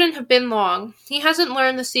knew it couldn't have been long. He hasn't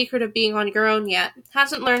learned the secret of being on your own yet.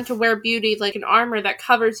 Hasn't learned to wear beauty like an armor that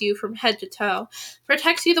covers you from head to toe.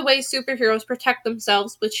 Protects you the way superheroes protect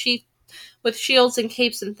themselves with shields and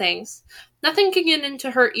capes and things. Nothing can get in to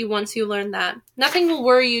hurt you once you learn that. Nothing will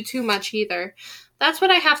worry you too much either. That's what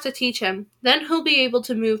I have to teach him. Then he'll be able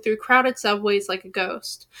to move through crowded subways like a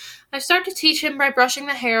ghost. I start to teach him by brushing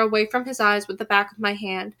the hair away from his eyes with the back of my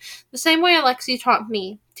hand, the same way Alexei taught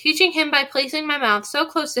me, teaching him by placing my mouth so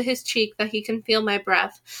close to his cheek that he can feel my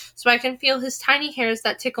breath, so I can feel his tiny hairs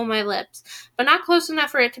that tickle my lips, but not close enough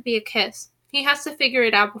for it to be a kiss. He has to figure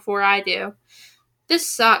it out before I do. This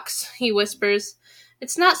sucks, he whispers.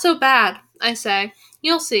 It's not so bad, I say.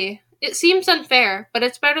 You'll see. It seems unfair, but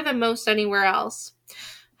it's better than most anywhere else.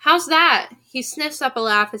 How's that? He sniffs up a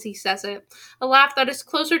laugh as he says it, a laugh that is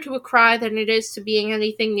closer to a cry than it is to being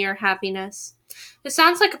anything near happiness. It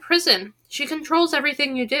sounds like a prison. She controls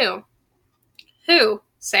everything you do. Who?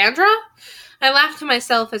 Sandra? I laugh to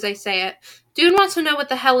myself as I say it. Dune wants to know what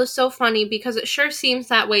the hell is so funny because it sure seems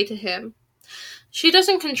that way to him. She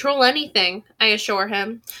doesn't control anything, I assure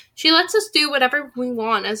him. She lets us do whatever we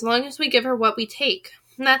want as long as we give her what we take.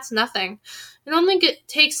 And that's nothing. It only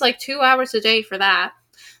takes like 2 hours a day for that.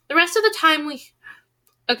 The rest of the time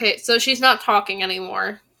Okay, so she's not talking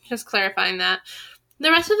anymore. Just clarifying that.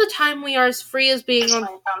 The rest of the time we are as free as being on...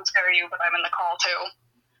 I'm scare you, but I'm in the call too.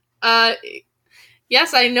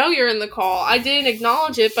 Yes, I know you're in the call. I didn't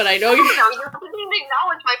acknowledge it, but I know you're... No, you didn't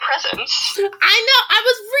acknowledge my presence. I know! I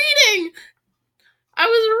was reading!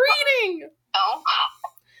 No.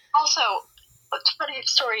 Also, what's a funny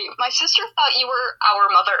story? My sister thought you were our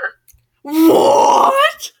mother.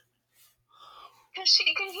 What? Because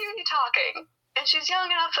she can hear you talking. And she's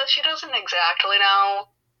young enough that she doesn't exactly know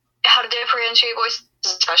how to differentiate voices,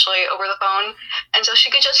 especially over the phone. And so she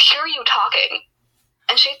could just hear you talking.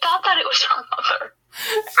 And she thought that it was her mother.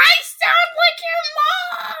 I sound like your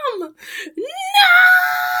mom!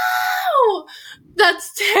 No!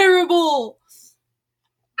 That's terrible!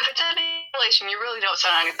 If it's any relation, you really don't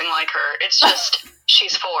sound anything like her. It's just,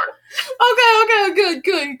 she's 4. Okay,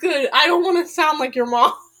 good. I don't want to sound like your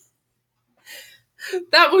mom.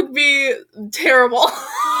 That would be terrible.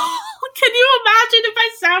 Can you imagine if I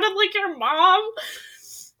sounded like your mom?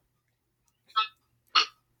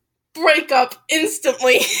 Break up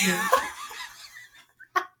instantly.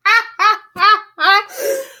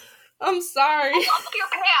 I'm sorry. Pull up your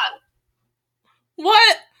pants.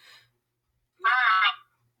 What?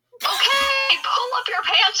 Okay, pull up your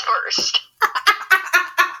pants first.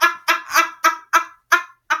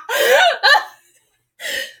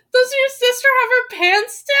 Does your sister have her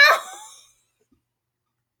pants down?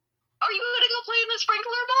 Are you gonna go play in the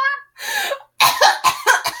sprinkler bar?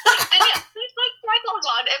 Then yeah, please put my clothes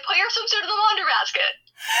on and put your swimsuit in the laundry basket.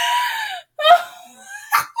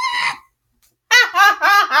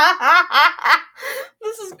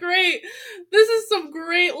 This is great. This is some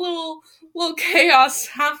great little chaos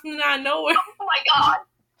happening out of nowhere. Oh my god.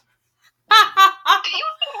 Do you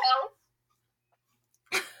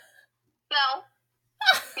know? No.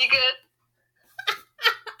 You good?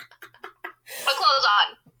 Put clothes on.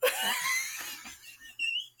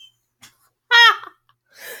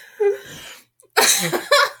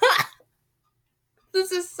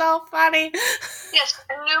 This is so funny. Yes,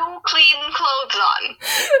 new clean clothes on.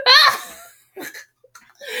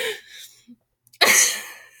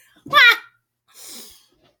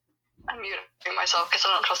 I'm muting myself because I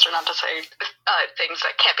don't trust her not to say things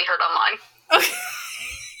that can't be heard online. Okay.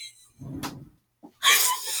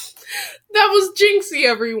 That was Jinxie,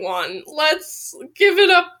 everyone. Let's give it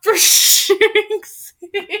up for Jinxie.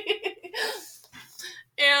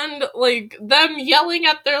 And, them yelling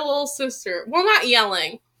at their little sister. Well, not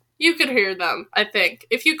yelling. You could hear them, I think.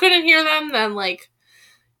 If you couldn't hear them, then,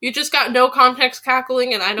 you just got no context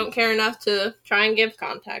cackling, and I don't care enough to try and give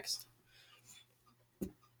context.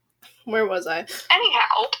 Where was I?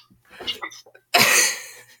 Anyhow.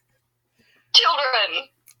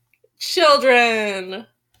 Children.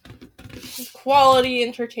 Quality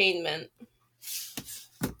entertainment.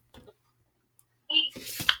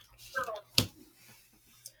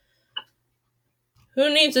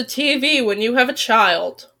 Who needs a TV when you have a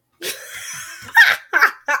child?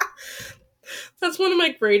 That's one of my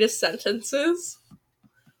greatest sentences.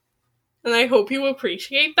 And I hope you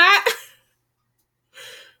appreciate that.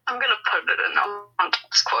 I'm gonna put it in on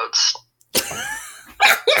text quotes.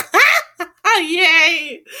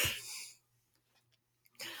 Yay!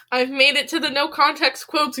 I've made it to the no context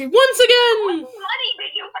quotes once again! What money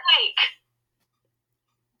did you make?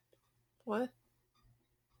 What?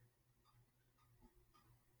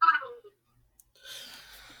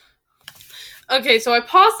 Okay, so I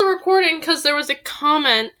paused the recording because there was a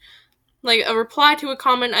comment, like a reply to a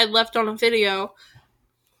comment I left on a video.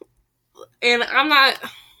 And I'm not...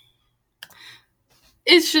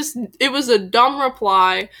 it was a dumb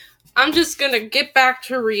reply. I'm just gonna get back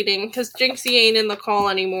to reading because Jinxie ain't in the call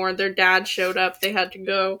anymore. Their dad showed up. They had to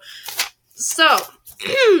go. So,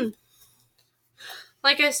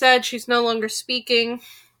 like I said, she's no longer speaking.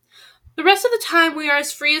 The rest of the time, we are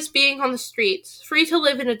as free as being on the streets, free to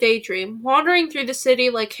live in a daydream, wandering through the city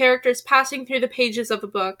like characters passing through the pages of a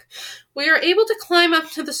book. We are able to climb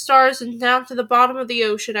up to the stars and down to the bottom of the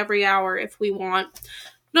ocean every hour if we want.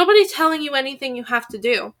 Nobody telling you anything you have to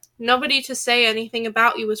do. Nobody to say anything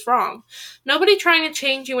about you is wrong. Nobody trying to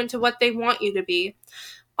change you into what they want you to be.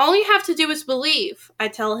 All you have to do is believe, I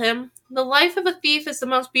tell him. The life of a thief is the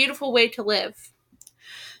most beautiful way to live.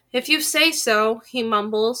 If you say so, he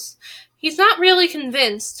mumbles. He's not really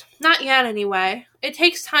convinced. Not yet, anyway. It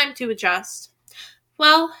takes time to adjust.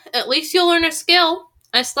 Well, at least you'll learn a skill.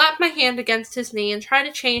 I slap my hand against his knee and try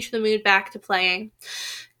to change the mood back to playing.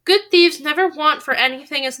 Good thieves never want for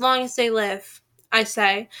anything as long as they live, I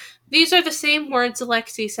say. These are the same words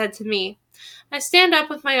Alexei said to me. I stand up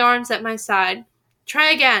with my arms at my side.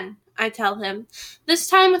 Try again, I tell him, this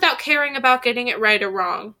time without caring about getting it right or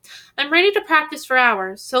wrong. I'm ready to practice for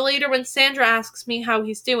hours, so later when Sandra asks me how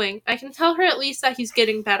he's doing, I can tell her at least that he's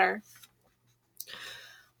getting better.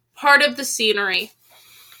 Part of the scenery.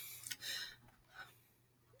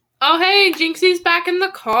 Oh hey, Jinxie's back in the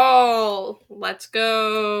call. Let's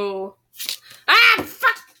go. Ah,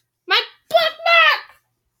 fuck! My bookmark!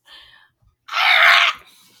 Ah!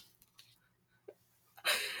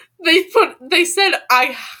 They said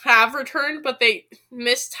I have returned, but they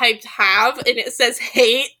mistyped have, and it says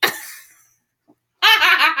hate.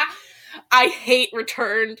 I hate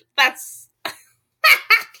returned. That's...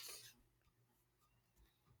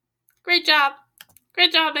 Great job.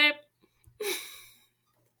 Great job, babe.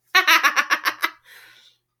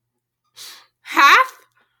 Half?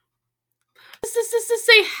 Does this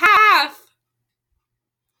say half?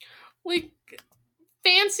 Like,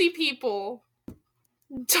 fancy people.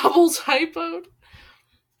 Double typoed.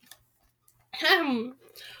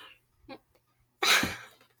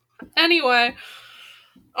 Anyway.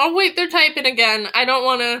 Oh, wait, they're typing again. I don't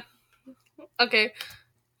want to... Okay.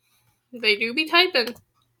 They do be typing.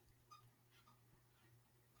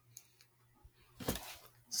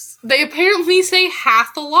 They apparently say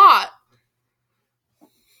half a lot.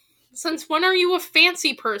 Since when are you a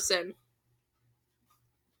fancy person?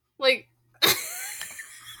 Like...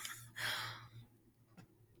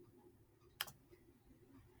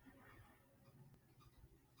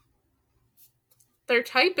 They're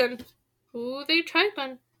typing. Ooh, they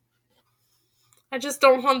typing. I just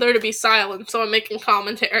don't want there to be silence, so I'm making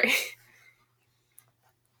commentary.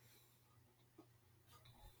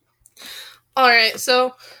 Alright,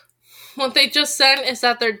 so what they just said is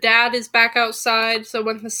that their dad is back outside, so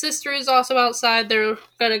when the sister is also outside, they're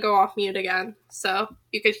gonna go off mute again. So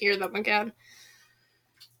you could hear them again.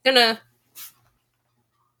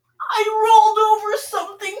 I rolled over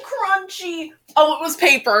something crunchy. Oh, it was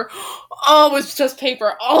paper. Oh, it was just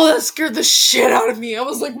paper. Oh, that scared the shit out of me. I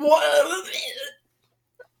was like, what?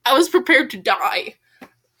 I was prepared to die.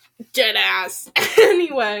 Dead ass.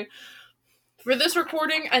 Anyway, for this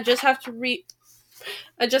recording, I just have to read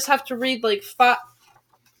like 5.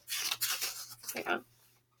 Hang on.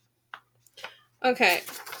 Okay.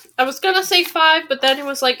 I was gonna say 5, but then it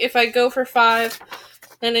was like, if I go for 5,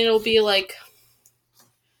 then it'll be like...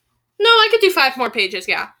 No, I could do 5 more pages,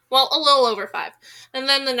 yeah. Well, a little over 5. And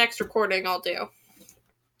then the next recording I'll do.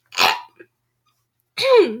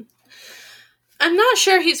 I'm not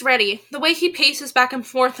sure he's ready. The way he paces back and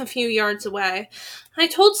forth a few yards away. I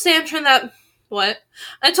told Sandra that... What?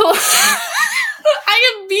 I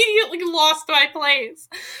immediately lost my place.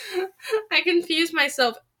 I confused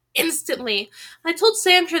myself instantly. I told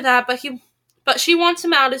Sandra that, but she wants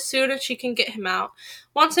him out as soon as she can get him out.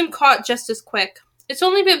 Wants him caught just as quick. It's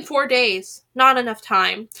only been 4 days. Not enough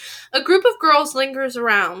time. A group of girls lingers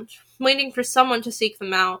around, waiting for someone to seek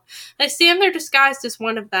them out. I stand there disguised as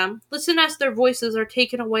one of them, listen as their voices are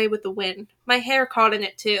taken away with the wind. My hair caught in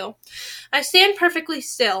it too. I stand perfectly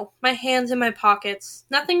still, my hands in my pockets.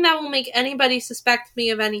 Nothing that will make anybody suspect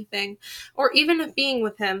me of anything, or even of being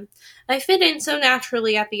with him. I fit in so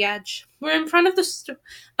naturally at the edge. We're in front of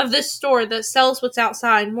this store that sells what's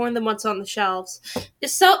outside more than what's on the shelves.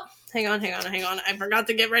 Hang on. I forgot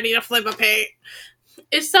to get ready to flip a page.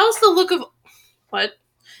 It sells the look of... What?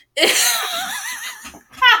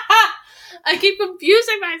 I keep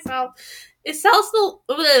confusing myself. It sells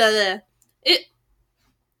the... It...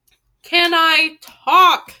 Can I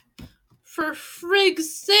talk? For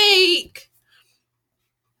frig's sake.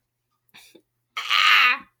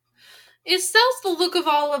 It sells the look of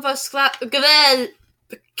all of us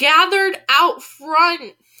gathered out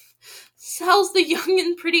front. Sells the young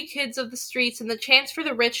and pretty kids of the streets and the chance for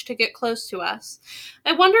the rich to get close to us.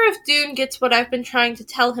 I wonder if Dune gets what I've been trying to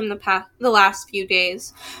tell him the last few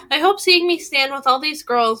days. I hope seeing me stand with all these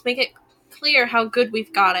girls make it clear how good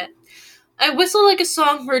we've got it. I whistle like a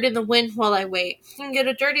songbird in the wind while I wait, and get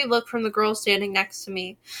a dirty look from the girl standing next to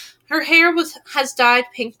me. Her hair has dyed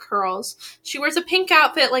pink curls. She wears a pink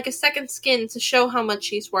outfit like a second skin to show how much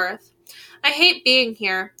she's worth. I hate being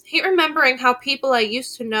here. Hate remembering how people I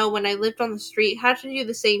used to know when I lived on the street had to do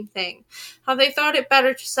the same thing. How they thought it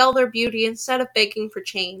better to sell their beauty instead of begging for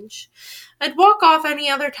change. I'd walk off any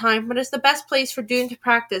other time, but it's the best place for Dune to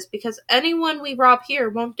practice because anyone we rob here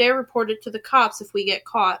won't dare report it to the cops if we get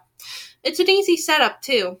caught. It's an easy setup,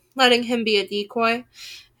 too, letting him be a decoy.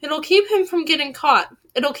 It'll keep him from getting caught.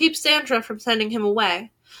 It'll keep Sandra from sending him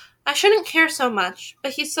away. I shouldn't care so much,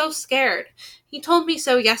 but he's so scared. He told me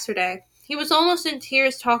so yesterday. He was almost in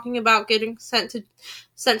tears talking about getting sent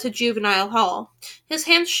to juvenile hall. His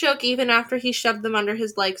hands shook even after he shoved them under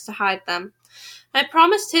his legs to hide them. I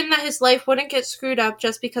promised him that his life wouldn't get screwed up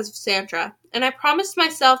just because of Sandra, and I promised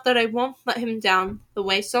myself that I won't let him down the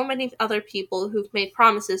way so many other people who've made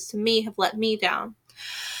promises to me have let me down.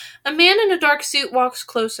 A man in a dark suit walks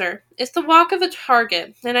closer. It's the walk of a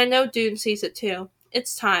target, and I know Dune sees it too.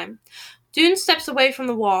 It's time. Dune steps away from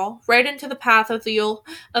the wall, right into the path of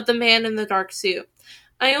the man in the dark suit.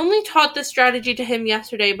 I only taught this strategy to him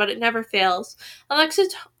yesterday, but it never fails.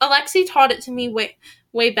 Alexi taught it to me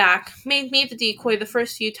way back, made me the decoy the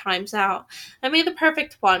first few times out. I made the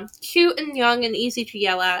perfect one, cute and young and easy to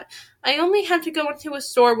yell at. I only had to go into a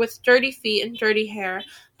store with dirty feet and dirty hair,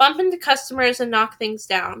 bump into customers and knock things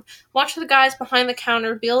down, watch the guys behind the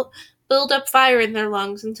counter build up fire in their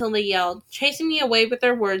lungs until they yelled, chasing me away with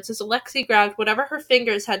their words as Alexi grabbed whatever her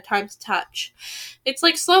fingers had time to touch. It's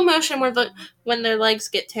like slow motion when their legs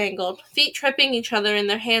get tangled, feet tripping each other and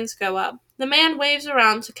their hands go up. The man waves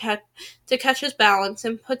around to catch his balance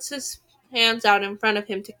and puts his hands out in front of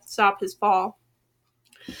him to stop his fall.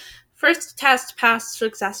 First test passed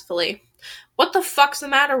successfully. "What the fuck's the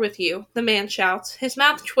matter with you?" the man shouts, his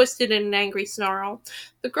mouth twisted in an angry snarl.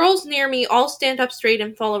 The girls near me all stand up straight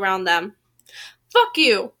and fall around them. "Fuck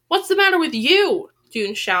you! What's the matter with you?"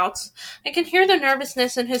 Dune shouts. I can hear the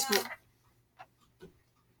nervousness in his voice.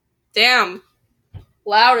 Damn.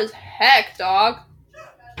 Loud as heck, dog.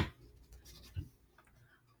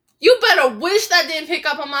 You better wish that didn't pick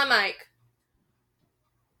up on my mic.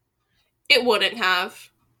 It wouldn't have.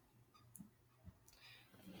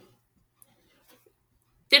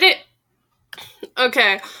 Did it?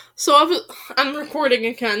 Okay, so I'm recording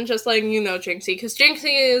again, just letting you know, Jinxie, because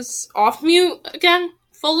Jinxie is off mute again,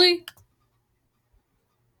 fully.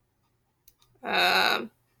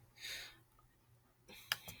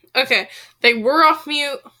 Okay, they were off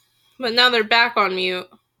mute, but now they're back on mute.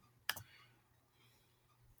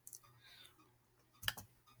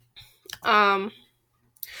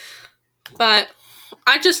 But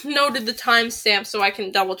I just noted the timestamp so I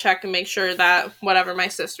can double check and make sure that whatever my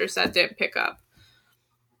sister said didn't pick up.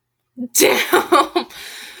 Damn!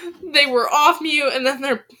 They were off mute and then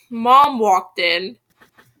their mom walked in.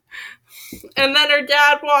 And then her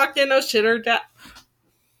dad walked in. Oh shit, her dad.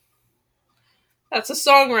 That's a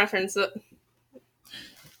song reference. Did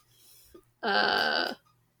I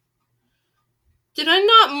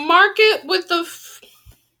not mark it with the...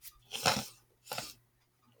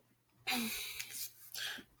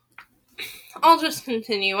 I'll just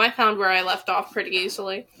continue. I found where I left off pretty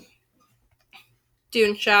easily.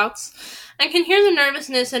 Dune shouts. I can hear the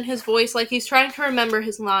nervousness in his voice like he's trying to remember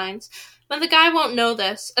his lines. But the guy won't know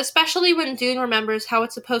this, especially when Dune remembers how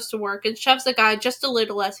it's supposed to work and shoves the guy just a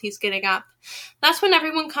little as he's getting up. That's when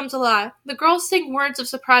everyone comes alive. The girls sing words of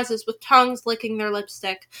surprises with tongues licking their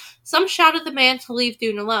lipstick. Some shout at the man to leave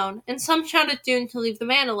Dune alone, and some shout at Dune to leave the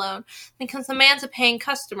man alone, because the man's a paying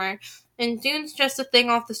customer, and Dune's just a thing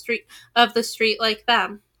off the street like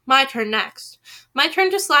them. My turn next. My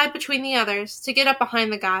turn to slide between the others, to get up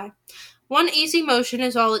behind the guy. One easy motion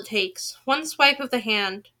is all it takes. One swipe of the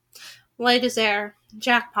hand. Light as air.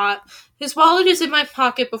 Jackpot. His wallet is in my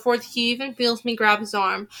pocket before he even feels me grab his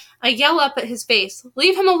arm. I yell up at his face.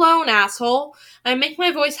 "Leave him alone, asshole!" I make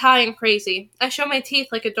my voice high and crazy. I show my teeth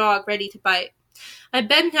like a dog ready to bite. I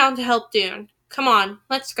bend down to help Dune. Come on,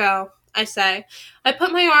 let's go, I say. I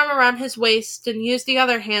put my arm around his waist and use the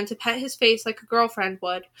other hand to pet his face like a girlfriend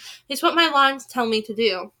would. It's what my lines tell me to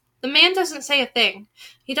do. The man doesn't say a thing.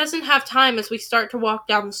 He doesn't have time as we start to walk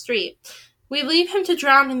down the street. We leave him to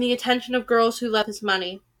drown in the attention of girls who love his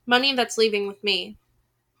money. Money that's leaving with me.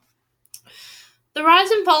 The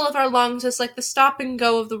rise and fall of our lungs is like the stop and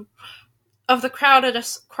go of the crowd at a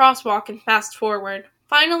crosswalk and fast forward.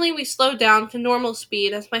 Finally, we slow down to normal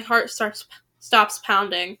speed as my heart stops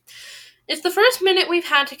pounding. It's the first minute we've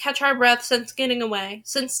had to catch our breath since getting away,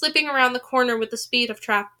 since slipping around the corner with the speed of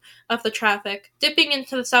the traffic, dipping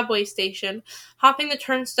into the subway station, hopping the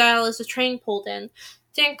turnstile as the train pulled in.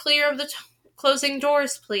 Stand clear of the closing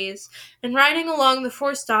doors, please, and riding along the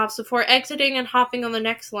 4 stops before exiting and hopping on the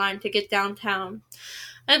next line to get downtown.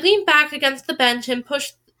 I lean back against the bench and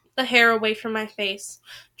push the hair away from my face.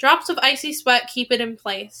 Drops of icy sweat keep it in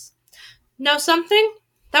place. Know something?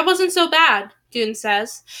 That wasn't so bad, Dune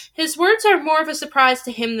says. His words are more of a surprise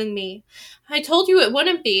to him than me. I told you it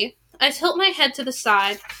wouldn't be. I tilt my head to the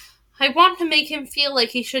side. I want to make him feel like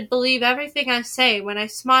he should believe everything I say when I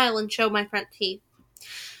smile and show my front teeth.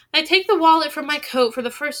 I take the wallet from my coat for the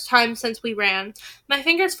first time since we ran. My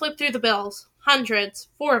fingers flip through the bills. Hundreds.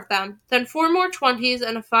 4 of them. Then 4 more 20s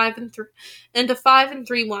and a 5 and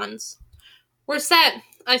 3 ones. We're set,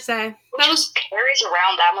 I say. Who just carries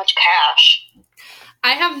around that much cash?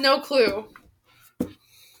 I have no clue.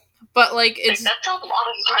 But, it's... That's a lot of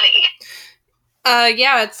money.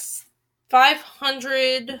 Yeah, it's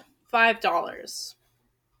 $505.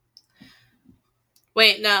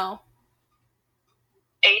 Wait, no.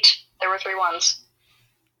 8. There were 3 ones.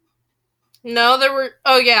 No, there were...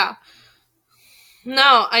 Oh, yeah.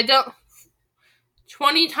 No, I don't...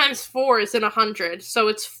 20 times 4 is in 100, so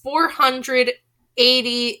it's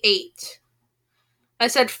 488. I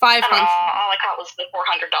said 500. All I caught was the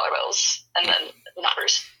 $400 bills, and then the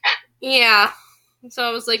numbers. Yeah. So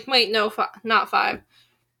I was like, wait, no, not 5.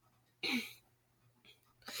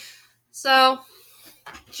 So,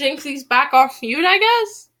 Jinxie's back off mute, I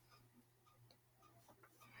guess?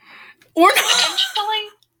 Or not? Potentially?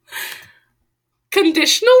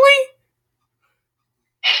 Conditionally?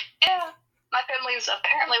 Yeah. My family's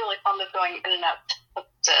apparently really fond of going in and out.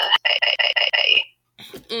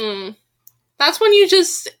 That's when you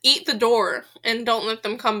just eat the door and don't let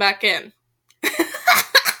them come back in. I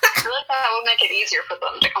feel like that would make it easier for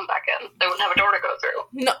them to come back in. They wouldn't have a door to go through.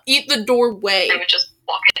 No, eat the doorway. They would just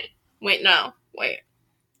walk in. Wait, no. Wait.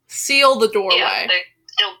 Seal the doorway. Yeah,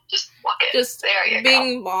 they'll just walk in. Just there you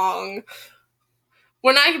bing go. bong.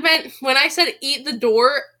 When I said eat the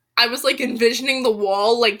door, I was envisioning the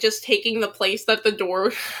wall just taking the place that the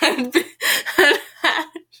door had had.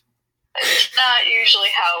 It's not usually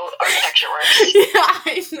how architecture works. Yeah,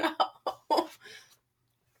 I know.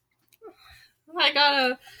 I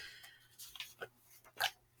gotta...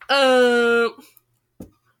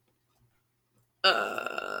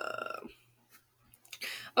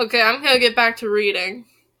 Okay, I'm gonna get back to reading.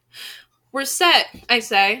 We're set, I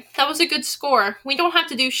say. That was a good score. We don't have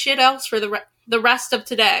to do shit else for the rest of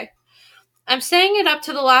today. I'm saying it up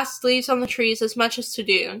to the last leaves on the trees as much as to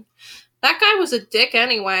Dune. That guy was a dick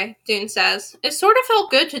anyway, Dune says. It sort of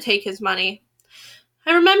felt good to take his money.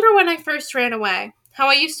 I remember when I first ran away, how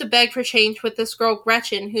I used to beg for change with this girl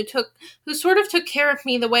Gretchen who sort of took care of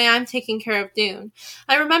me the way I'm taking care of Dune.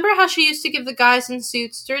 I remember how she used to give the guys in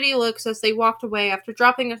suits dirty looks as they walked away after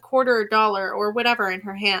dropping a quarter or dollar or whatever in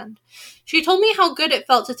her hand. She told me how good it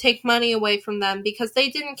felt to take money away from them because they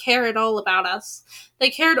didn't care at all about us.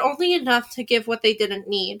 They cared only enough to give what they didn't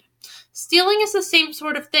need. Stealing is the same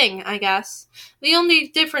sort of thing, I guess. The only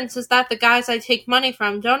difference is that the guys I take money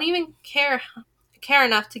from don't even care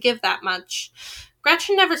enough to give that much.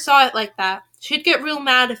 Gretchen never saw it like that. She'd get real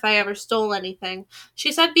mad if I ever stole anything.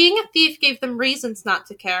 She said being a thief gave them reasons not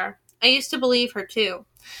to care. I used to believe her too.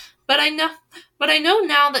 But I know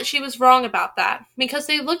now that she was wrong about that, because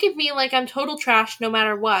they look at me like I'm total trash no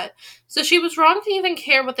matter what. So she was wrong to even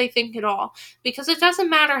care what they think at all, because it doesn't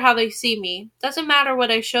matter how they see me. Doesn't matter what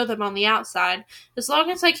I show them on the outside. As long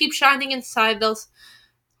as I keep shining inside, they'll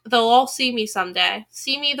all see me someday.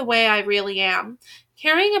 See me the way I really am.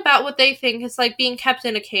 Caring about what they think is like being kept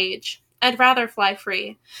in a cage. I'd rather fly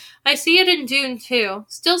free. I see it in Dune, too.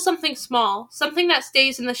 Still something small. Something that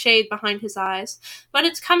stays in the shade behind his eyes. But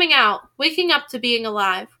it's coming out. Waking up to being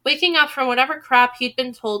alive. Waking up from whatever crap he'd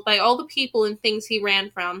been told by all the people and things he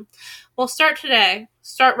ran from. We'll start today.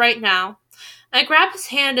 Start right now. I grab his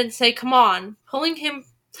hand and say, come on, pulling him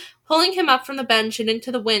up from the bench and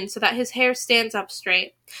into the wind so that his hair stands up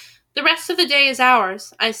straight. The rest of the day is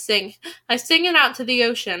ours, I sing. I sing it out to the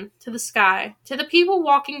ocean, to the sky, to the people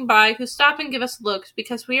walking by who stop and give us looks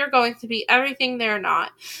because we are going to be everything they are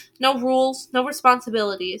not. No rules, no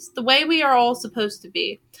responsibilities, the way we are all supposed to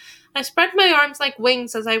be. I spread my arms like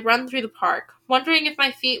wings as I run through the park, wondering if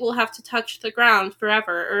my feet will have to touch the ground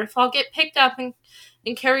forever, or if I'll get picked up and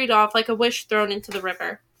carried off like a wish thrown into the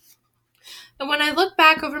river. And when I look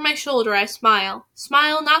back over my shoulder, I smile.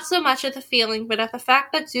 Smile not so much at the feeling, but at the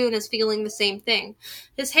fact that June is feeling the same thing.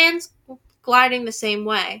 His hands gliding the same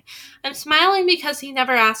way. I'm smiling because he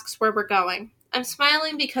never asks where we're going. I'm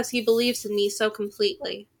smiling because he believes in me so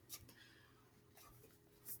completely.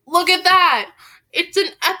 Look at that! It's an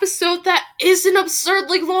episode that isn't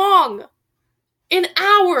absurdly long! An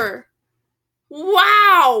hour!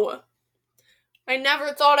 Wow! I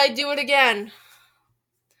never thought I'd do it again.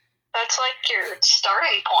 That's like your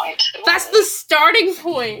starting point. That's the starting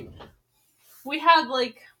point. We had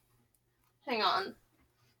hang on,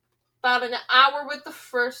 about an hour with the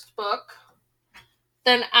first book,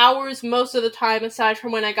 then hours most of the time aside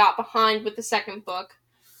from when I got behind with the second book.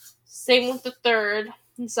 Same with the third,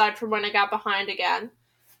 aside from when I got behind again.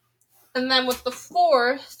 And then with the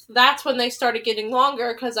fourth, that's when they started getting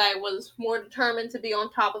longer because I was more determined to be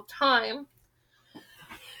on top of time.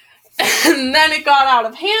 And then it got out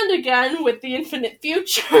of hand again with the infinite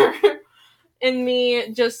future and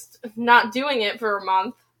me just not doing it for a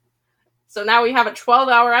month. So now we have a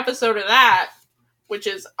 12-hour episode of that, which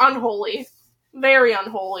is unholy. Very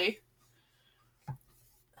unholy.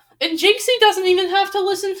 And Jinxie doesn't even have to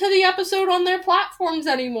listen to the episode on their platforms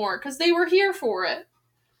anymore, because they were here for it.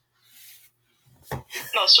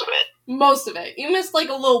 Most of it. Most of it. You missed a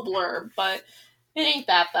little blurb, but it ain't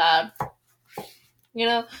that bad. You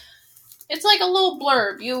know? It's like a little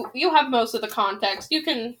blurb. You have most of the context. You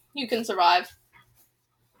can survive.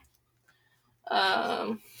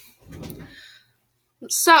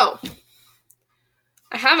 So,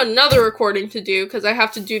 I have another recording to do because I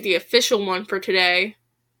have to do the official one for today.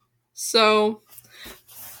 So,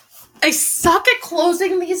 I suck at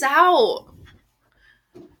closing these out.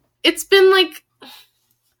 It's been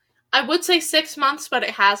I would say 6 months, but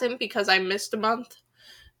it hasn't because I missed a month.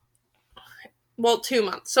 Well, 2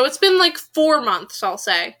 months. So it's been 4 months, I'll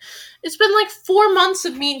say. It's been 4 months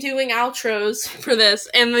of me doing outros for this,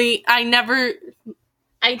 and I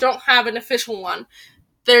don't have an official one.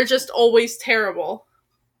 They're just always terrible.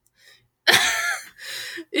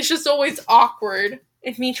 It's just always awkward,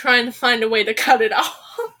 and me trying to find a way to cut it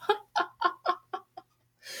off.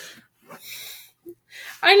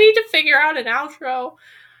 I need to figure out an outro.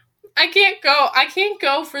 I can't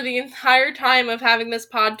go for the entire time of having this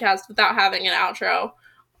podcast without having an outro.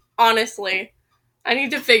 Honestly. I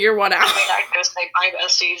need to figure one out. I mean, I could go say bye,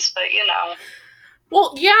 besties, but you know.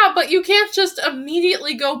 Well, yeah, but you can't just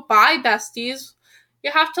immediately go bye, besties.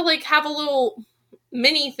 You have to, have a little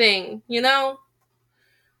mini thing, you know?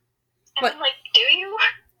 And do you?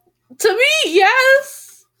 To me,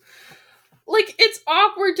 yes! It's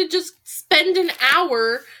awkward to just spend an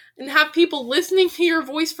hour and have people listening to your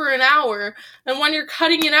voice for an hour, and when you're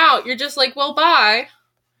cutting it out, you're just well, bye.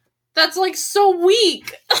 That's, so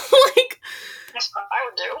weak. That's what I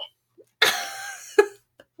would do.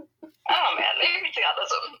 Oh, man, maybe it's the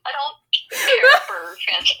autism. I don't care for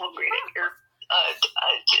fanciful greeting, or,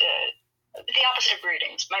 the opposite of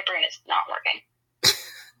greetings. My brain is not working.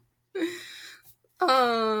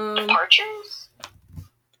 Departures?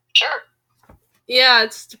 Sure. Yeah,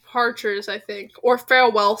 it's departures, I think. Or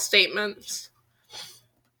farewell statements.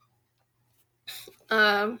 That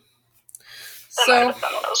might have been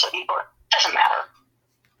what I was looking for. Doesn't matter.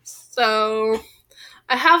 So,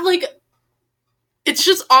 I have, it's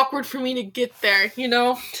just awkward for me to get there, you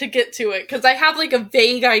know? To get to it. Because I have, a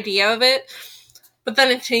vague idea of it. But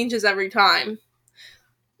then it changes every time.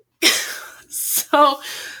 So,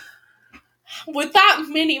 with that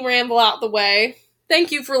mini ramble out the way,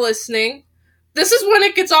 thank you for listening. This is when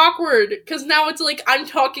it gets awkward, because now it's I'm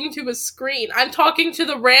talking to a screen. I'm talking to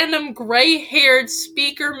the random gray-haired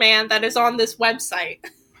speaker man that is on this website.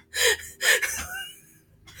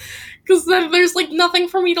 Because then there's nothing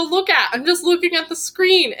for me to look at. I'm just looking at the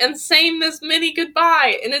screen and saying this mini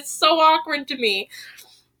goodbye, and it's so awkward to me.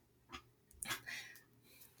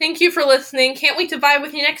 Thank you for listening. Can't wait to vibe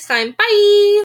with you next time. Bye!